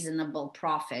unreasonable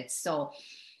profits. So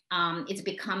it's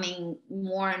becoming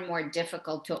more and more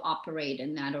difficult to operate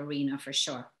in that arena for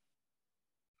sure.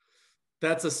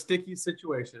 That's a sticky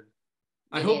situation.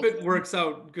 I It hope is. it works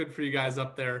out good for you guys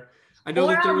up there. I know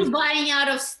Or that there I'll was be buying out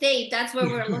of state. That's what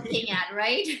we're looking at,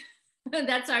 right?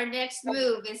 That's our next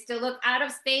move, is to look out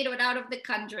of state or out of the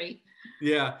country.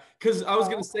 yeah, because I was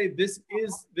gonna say this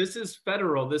is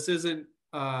federal. This isn't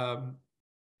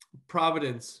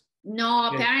Providence. No,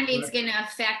 State, apparently it's correct? going to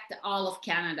affect all of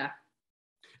Canada.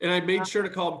 And I made sure to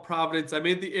call him Providence. I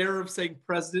made the error of saying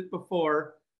president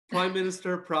before, Prime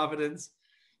Minister Providence.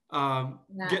 Getting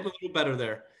a little better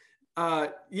there.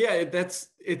 Yeah,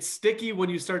 it's sticky when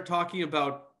you start talking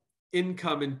about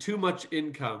income and too much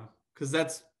income, because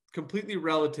that's completely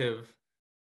relative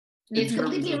in It's terms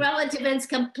completely of, relative and it's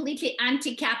completely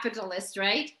anti-capitalist,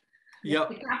 right? yep,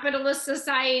 The capitalist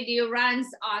society runs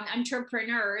on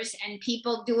entrepreneurs and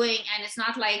people doing, and it's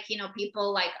not like,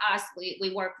 people like us,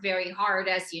 we work very hard,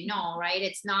 as you know, right?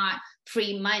 It's not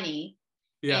free money.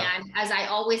 yeah, And as I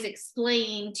always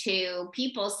explain to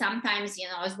people, sometimes,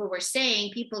 as we were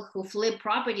saying, people who flip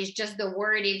properties, just the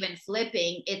word even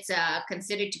flipping, it's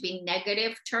considered to be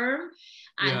negative term.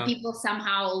 And yeah, people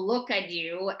somehow look at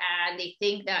you and they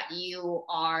think that you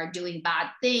are doing bad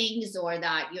things, or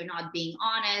that you're not being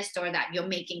honest, or that you're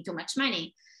making too much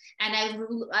money. And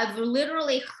I've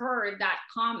literally heard that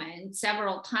comment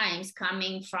several times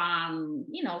coming from,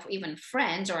 even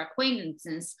friends or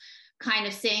acquaintances, kind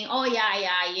of saying, oh,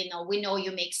 yeah, we know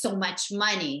you make so much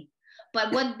money.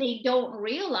 But what they don't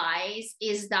realize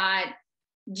is that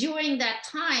during that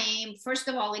time, first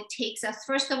of all,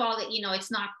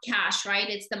 it's not cash, right?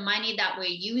 It's the money that we're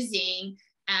using.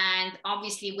 And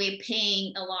obviously, we're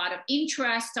paying a lot of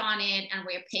interest on it, and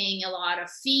we're paying a lot of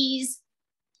fees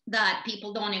that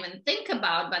people don't even think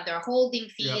about, but they're holding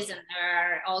fees, yep, and there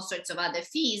are all sorts of other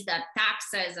fees, that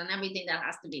taxes and everything that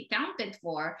has to be accounted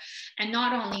for. And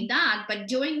not only that, but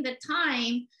during the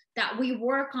time that we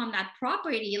work on that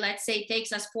property, let's say it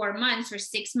takes us 4 months or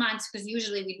 6 months, because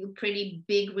usually we do pretty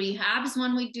big rehabs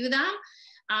when we do them,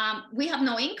 we have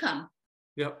no income.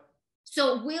 yep,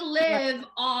 So we live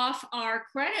off our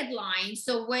credit line.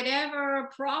 So whatever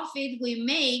profit we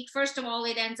make, first of all,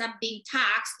 it ends up being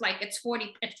taxed, like it's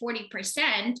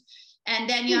 40%. And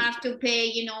then you have to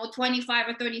pay, $25,000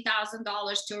 or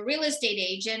 $30,000 to a real estate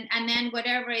agent. And then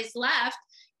whatever is left,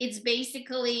 it's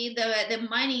basically the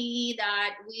money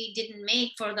that we didn't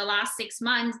make for the last 6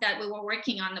 months that we were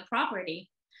working on the property.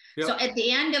 So yep, at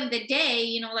the end of the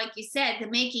day, like you said,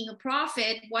 making a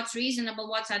profit, what's reasonable,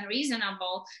 what's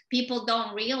unreasonable, people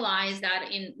don't realize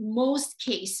that in most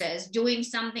cases, doing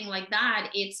something like that,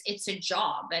 it's a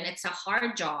job, and it's a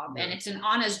hard job, yeah, and it's an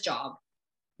honest job.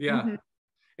 yeah. Mhm.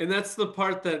 And that's the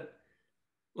part that,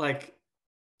 like,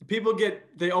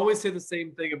 they always say the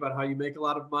same thing about how you make a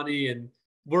lot of money, and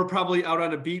we're probably out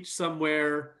on a beach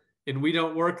somewhere and we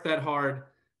don't work that hard.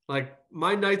 Like,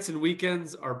 my nights and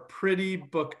weekends are pretty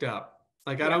booked up.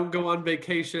 Like, I Yeah. don't go on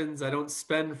vacations, I don't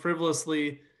spend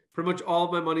frivolously. Pretty much all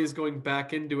of my money is going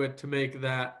back into it to make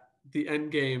that the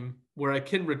end game where I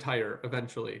can retire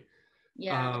eventually.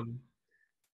 Yeah. Um,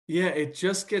 yeah, it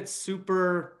just gets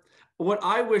super. What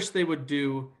I wish they would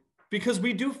do, because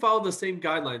we do follow the same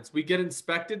guidelines. We get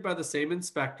inspected by the same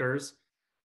inspectors.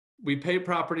 We pay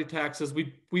property taxes.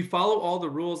 We follow all the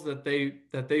rules that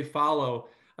they follow.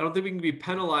 I don't think we can be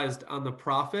penalized on the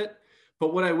profit.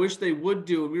 But what I wish they would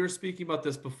do, and we were speaking about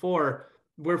this before,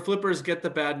 where flippers get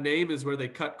the bad name is where they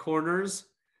cut corners,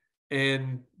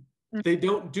 and they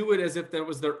don't do it as if that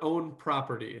was their own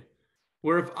property.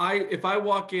 Where if I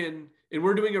walk in, and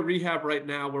we're doing a rehab right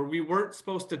now where we weren't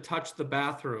supposed to touch the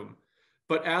bathroom,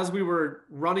 but as we were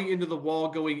running into the wall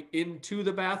going into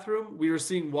the bathroom, we were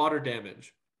seeing water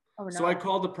damage. Oh So I no.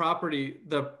 called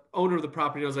the owner of the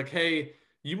property. I was like, hey,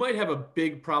 you might have a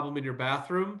big problem in your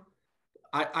bathroom.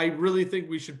 I really think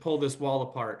we should pull this wall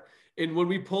apart. And when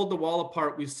we pulled the wall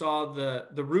apart, we saw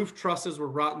the roof trusses were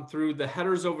rotten through. The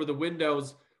headers over the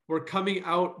windows were coming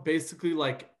out basically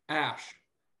like ash.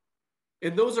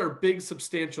 And those are big,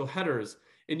 substantial headers.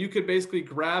 And you could basically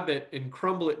grab it and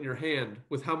crumble it in your hand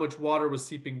with how much water was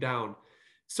seeping down.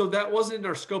 So that wasn't in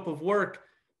our scope of work.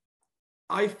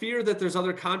 I fear that there's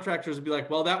other contractors would be like,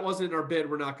 well, that wasn't in our bid.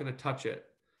 We're not going to touch it.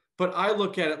 But I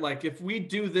look at it like, if we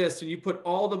do this and you put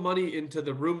all the money into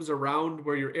the rooms around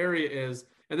where your area is,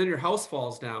 and then your house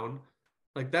falls down,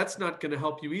 like, that's not going to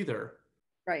help you either.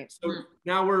 Right. So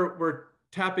now we're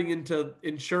tapping into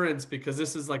insurance because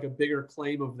this is like a bigger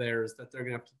claim of theirs that they're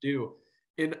gonna have to do.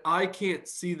 And I can't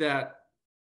see that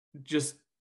just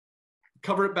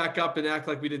cover it back up and act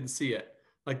like we didn't see it.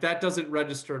 Like that doesn't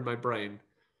register in my brain.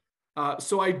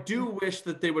 So I do wish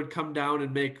that they would come down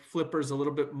and make flippers a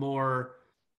little bit more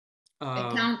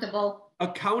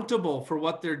accountable for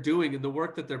what they're doing and the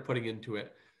work that they're putting into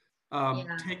it.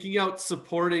 Taking out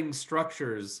supporting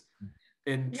structures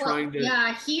and trying to.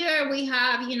 Yeah, here we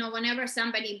have, whenever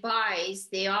somebody buys,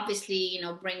 they obviously,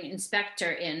 bring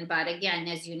inspector in. But again,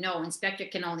 as you know, inspector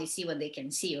can only see what they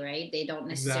can see, right? They don't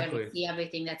necessarily see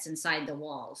everything that's inside the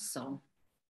walls. So,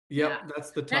 yep,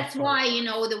 that's the tough That's why,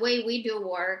 the way we do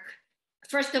work,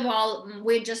 first of all,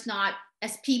 we're just not,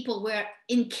 as people, we're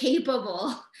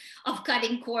incapable of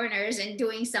cutting corners and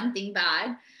doing something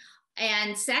bad.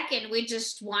 And second, we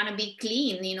just want to be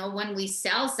clean. When we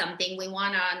sell something, we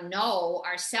want to know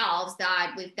ourselves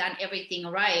that we've done everything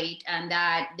right and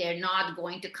that they're not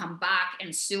going to come back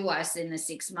and sue us in the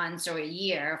 6 months or a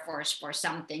year for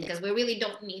something, because we really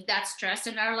don't need that stress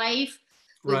in our life.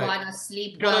 We want to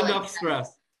sleep well. Got enough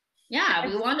stress. Yeah,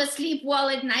 we want to sleep well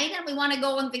at night and we want to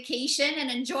go on vacation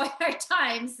and enjoy our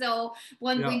time. So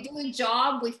when we do a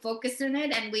job, we focus on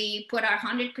it and we put our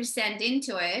 100%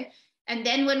 into it. And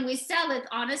then when we sell it,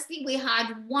 honestly, we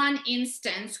had one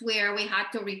instance where we had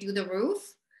to redo the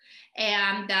roof,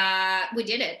 and we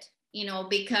did it,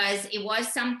 because it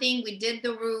was something, we did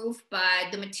the roof,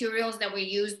 but the materials that we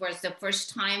used was the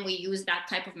first time we used that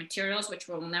type of materials, which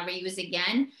we'll never use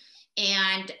again.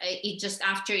 And it just,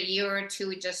 after a year or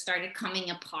two, it just started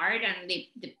coming apart, and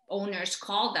the owners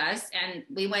called us and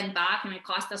we went back, and it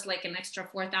cost us like an extra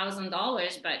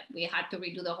 $4,000, but we had to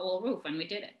redo the whole roof, and we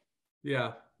did it.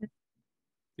 Yeah.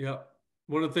 Yep.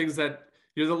 One of the things that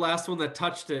you're the last one that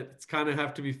touched it, it's kind of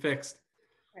have to be fixed.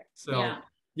 So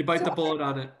you bite the bullet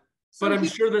on it. But I'm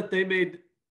sure that they made,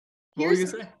 what were you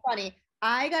going to say? Funny.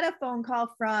 I got a phone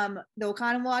call from the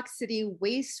Oconomowoc City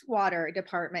wastewater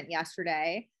department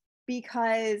yesterday,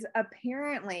 because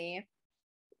apparently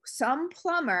some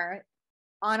plumber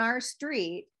on our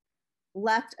street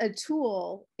left a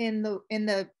tool in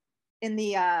the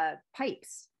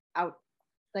pipes out,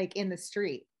 like in the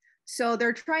street. So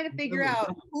they're trying to figure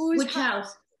out whose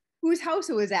house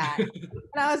it was at. And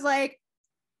I was like,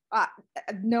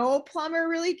 no plumber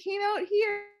really came out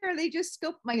here. They just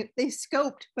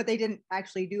scoped, but they didn't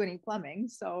actually do any plumbing.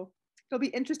 So it'll be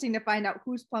interesting to find out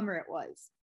whose plumber it was.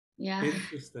 Yeah.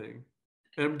 Interesting.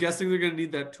 And I'm guessing they're going to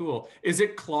need that tool. Is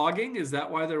it clogging? Is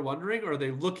that why they're wondering? Or are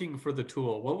they looking for the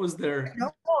tool? What was their...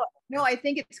 No, I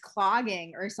think it's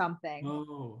clogging or something.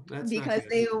 Oh, that's because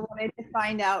they wanted to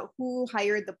find out who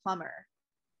hired the plumber,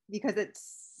 because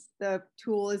the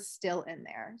tool is still in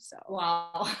there. So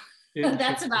wow,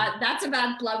 that's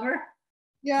about plumber.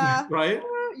 Yeah. Right.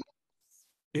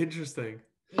 Interesting.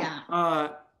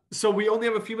 Yeah. So we only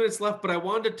have a few minutes left, but I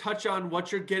wanted to touch on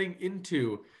what you're getting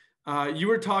into. You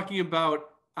were talking about,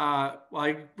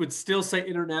 I would still say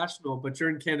international, but you're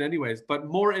in Canada anyways, but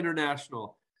more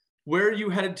international. Where are you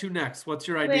headed to next? What's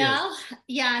your idea? Well,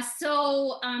 yeah.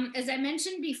 So as I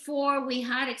mentioned before, we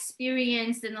had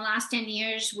experienced in the last 10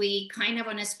 years, we kind of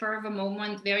on a spur of a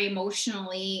moment, very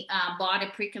emotionally bought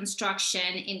a pre-construction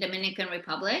in Dominican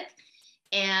Republic.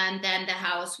 And then the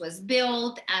house was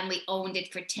built and we owned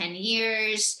it for 10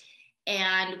 years.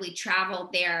 And we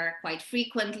traveled there quite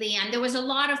frequently, and there was a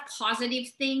lot of positive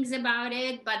things about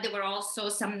it, but there were also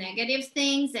some negative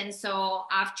things. And so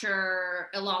after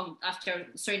a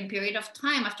certain period of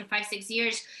time, after 5-6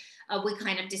 years, we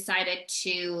kind of decided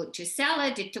to sell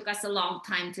it. It took us a long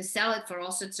time to sell it for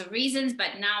all sorts of reasons,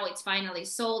 but now it's finally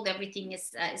sold. Everything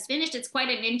is finished. It's quite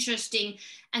an interesting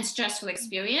and stressful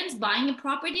experience, buying a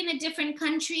property in a different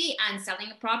country and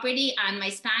selling a property. And my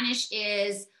Spanish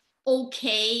is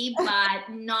okay, but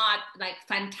not like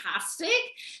fantastic.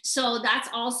 So that's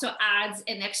also adds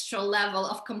an extra level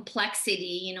of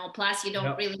complexity, plus you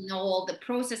don't really know all the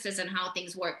processes and how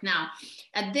things work now.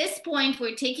 At this point,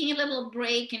 we're taking a little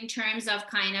break in terms of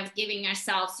kind of giving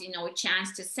ourselves, a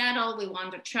chance to settle. We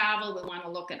want to travel. We want to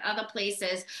look at other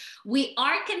places. We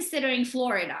are considering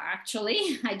Florida,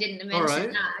 actually. I didn't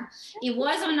mention that. It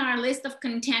was on our list of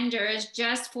contenders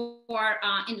just for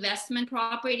investment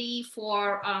property,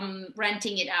 for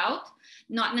renting it out,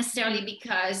 not necessarily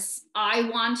because I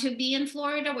want to be in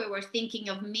Florida. We were thinking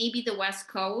of maybe the West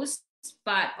Coast,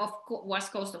 but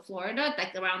West Coast of Florida,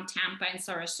 like around Tampa and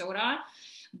Sarasota.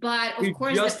 But of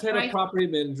course, we just had a property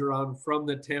manager on from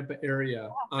the Tampa area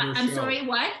on our show. I'm sorry,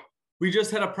 what? We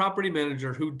just had a property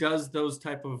manager who does those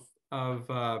type of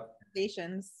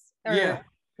renovations. Yeah,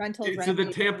 Rentals.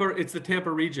 It's the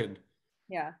Tampa region.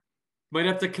 Yeah. Might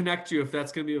have to connect you if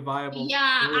that's going to be a viable.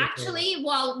 Yeah, area for you. actually,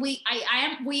 well, we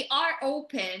are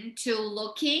open to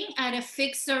looking at a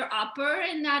fixer upper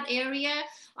in that area.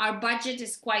 Our budget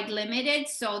is quite limited,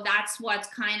 so that's what's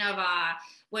kind of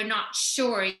we're not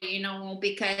sure,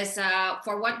 because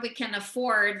for what we can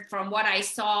afford, from what I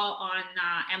saw on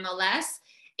MLS,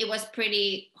 it was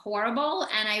pretty horrible,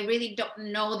 and I really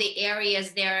don't know the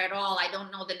areas there at all. I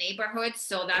don't know the neighborhoods,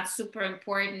 so that's super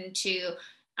important to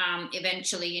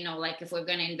eventually, like if we're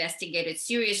going to investigate it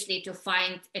seriously, to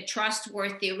find a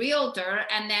trustworthy realtor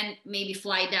and then maybe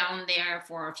fly down there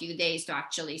for a few days to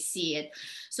actually see it.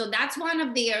 So that's one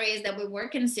of the areas that we were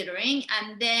considering.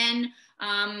 And then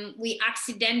we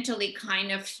accidentally,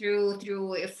 kind of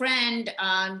through a friend,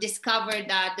 discovered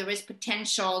that there is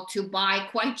potential to buy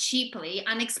quite cheaply,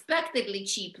 unexpectedly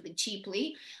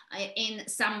cheaply, in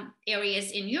some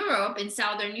areas in Europe, in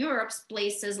Southern Europe,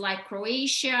 places like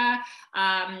Croatia,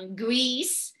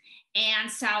 Greece,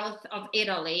 and south of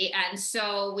Italy. And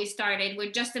so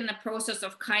we're just in the process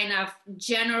of kind of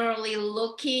generally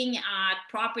looking at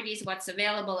properties, what's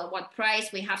available at what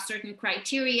price. We have certain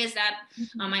criteria that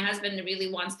my husband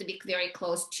really wants to be very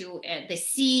close to the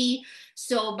sea.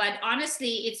 So, but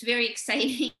honestly, it's very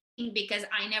exciting because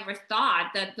I never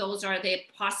thought that those are the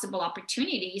possible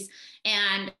opportunities.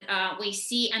 And we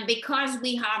see, and because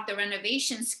we have the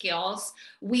renovation skills,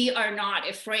 we are not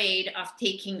afraid of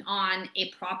taking on a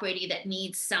property that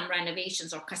needs some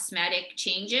renovations or cosmetic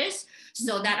changes.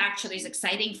 So that actually is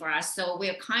exciting for us. So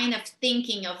we're kind of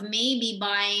thinking of maybe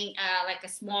buying like a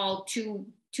small two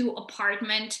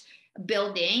apartment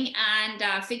building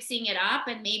and fixing it up,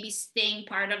 and maybe staying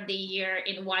part of the year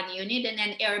in one unit and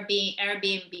then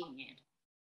Airbnb it.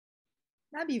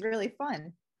 That'd be really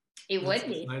fun. It would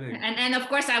be. And of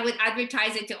course, I would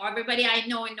advertise it to everybody I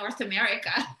know in North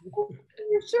America.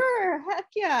 Sure. Heck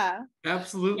yeah.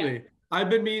 Absolutely. Yeah. I've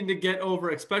been meaning to get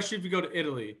over, especially if you go to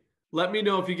Italy. Let me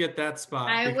know if you get that spot.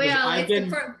 I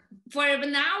will. For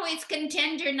now, it's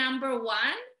contender number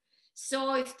one.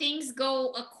 So if things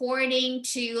go according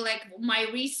to like my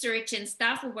research and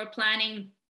stuff, we were planning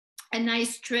a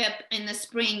nice trip in the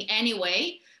spring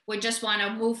anyway. We just want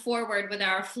to move forward with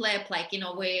our flip. Like,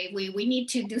 we need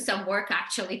to do some work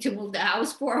actually to move the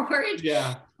house forward.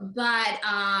 Yeah. But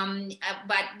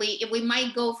we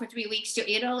might go for 3 weeks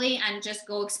to Italy and just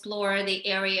go explore the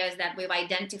areas that we've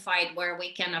identified where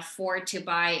we can afford to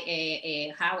buy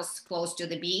a house close to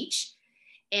the beach.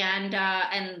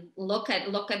 And look at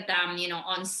them,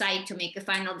 on site to make a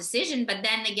final decision. But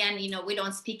then again, we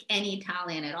don't speak any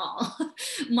Italian at all.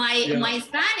 My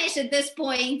Spanish at this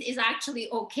point is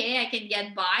actually okay. I can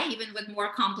get by even with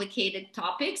more complicated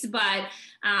topics, but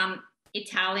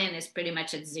Italian is pretty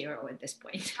much at zero at this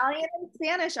point. Italian and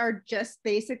Spanish are just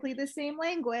basically the same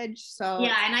language. So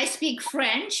yeah, and I speak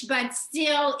French, but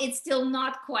it's still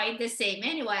not quite the same.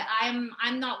 Anyway,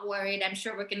 I'm not worried. I'm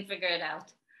sure we can figure it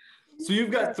out. So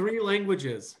you've got 3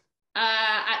 languages.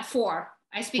 4.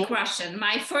 I speak 4. Russian.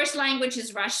 My first language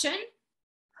is Russian.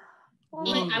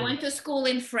 I went to school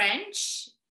in French.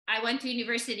 I went to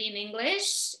university in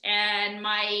English, and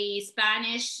my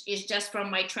Spanish is just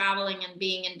from my traveling and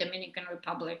being in Dominican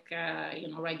Republic,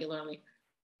 regularly.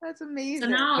 That's amazing. So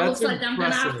now it looks like I'm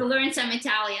gonna have to learn some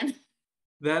Italian.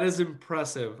 That is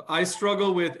impressive. I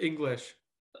struggle with English.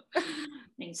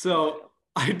 So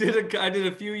I did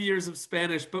a few years of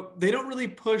Spanish, but they don't really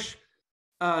push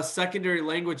secondary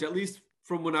language, at least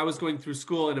from when I was going through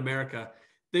school in America.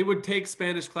 They would take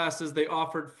Spanish classes. They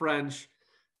offered French.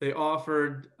 They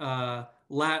offered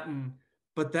Latin,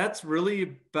 but that's really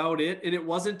about it. And it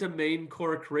wasn't a main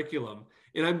core curriculum.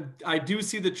 And I do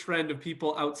see the trend of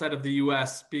people outside of the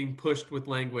US being pushed with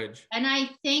language. And I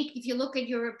think if you look at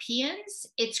Europeans,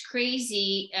 it's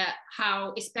crazy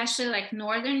how, especially like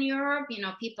Northern Europe,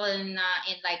 people in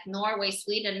like Norway,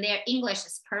 Sweden, their English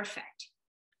is perfect.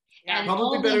 Yeah, and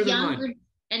probably all better the than mine.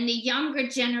 And the younger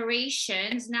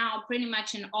generations now, pretty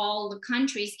much in all the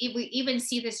countries, we even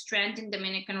see this trend in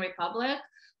Dominican Republic,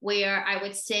 where I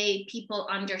would say people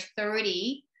under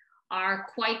 30 are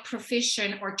quite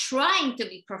proficient or trying to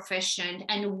be proficient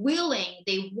and willing.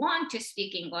 They want to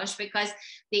speak English because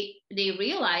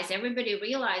everybody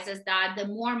realizes that the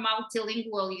more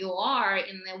multilingual you are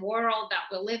in the world that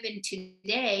we live in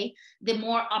today, the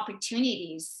more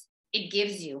opportunities it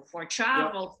gives you for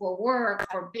travel, for work,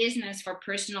 for business, for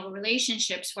personal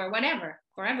relationships, for whatever,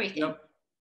 for everything.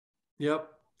 Yep.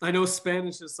 I know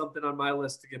Spanish is something on my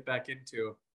list to get back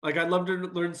into. Like, I'd love to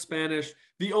learn Spanish.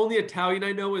 The only Italian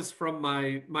I know is from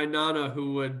my Nana,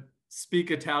 who would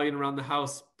speak Italian around the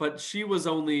house, but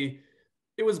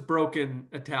it was broken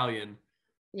Italian.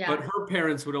 Yeah. But her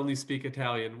parents would only speak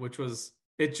Italian, which was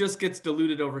it just gets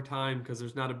diluted over time because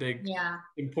there's not a big Yeah.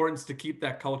 importance to keep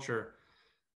that culture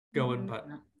going. Mhm. But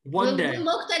one We day,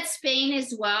 looked at Spain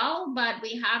as well, but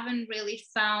we haven't really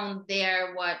found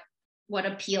there what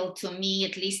appealed to me,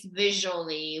 at least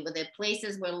visually. With the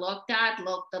places we looked at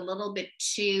looked a little bit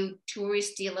too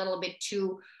touristy, a little bit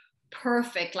too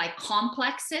perfect, like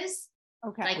complexes.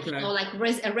 Okay. Like, Okay. like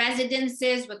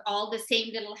residences with all the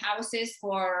same little houses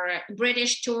for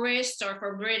British tourists or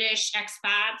for British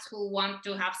expats who want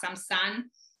to have some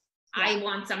sun. Yeah. I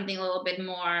want something a little bit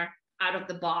more out of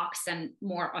the box and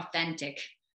more authentic.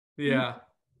 Yeah.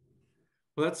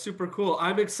 Well, that's super cool.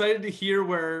 I'm excited to hear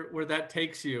where that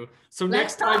takes you. So Let's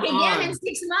next time talk again in on,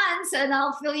 6 months and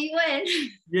I'll fill you in.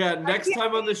 yeah, next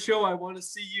time on the show, I want to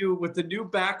see you with the new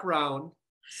background,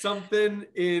 something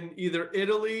in either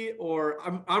Italy or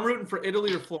I'm rooting for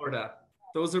Italy or Florida.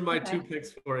 Those are my Okay. 2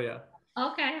 picks for you.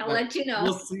 Okay, I'll But let you know.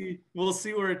 We'll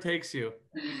see where it takes you.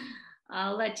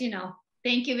 I'll let you know.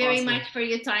 Thank you very much for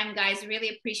your time, guys. Really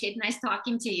appreciate it. Nice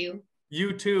talking to you.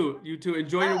 You too. You too.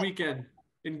 Enjoy your weekend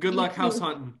and good luck house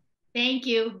hunting. Thank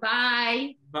you.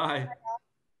 Bye. Bye.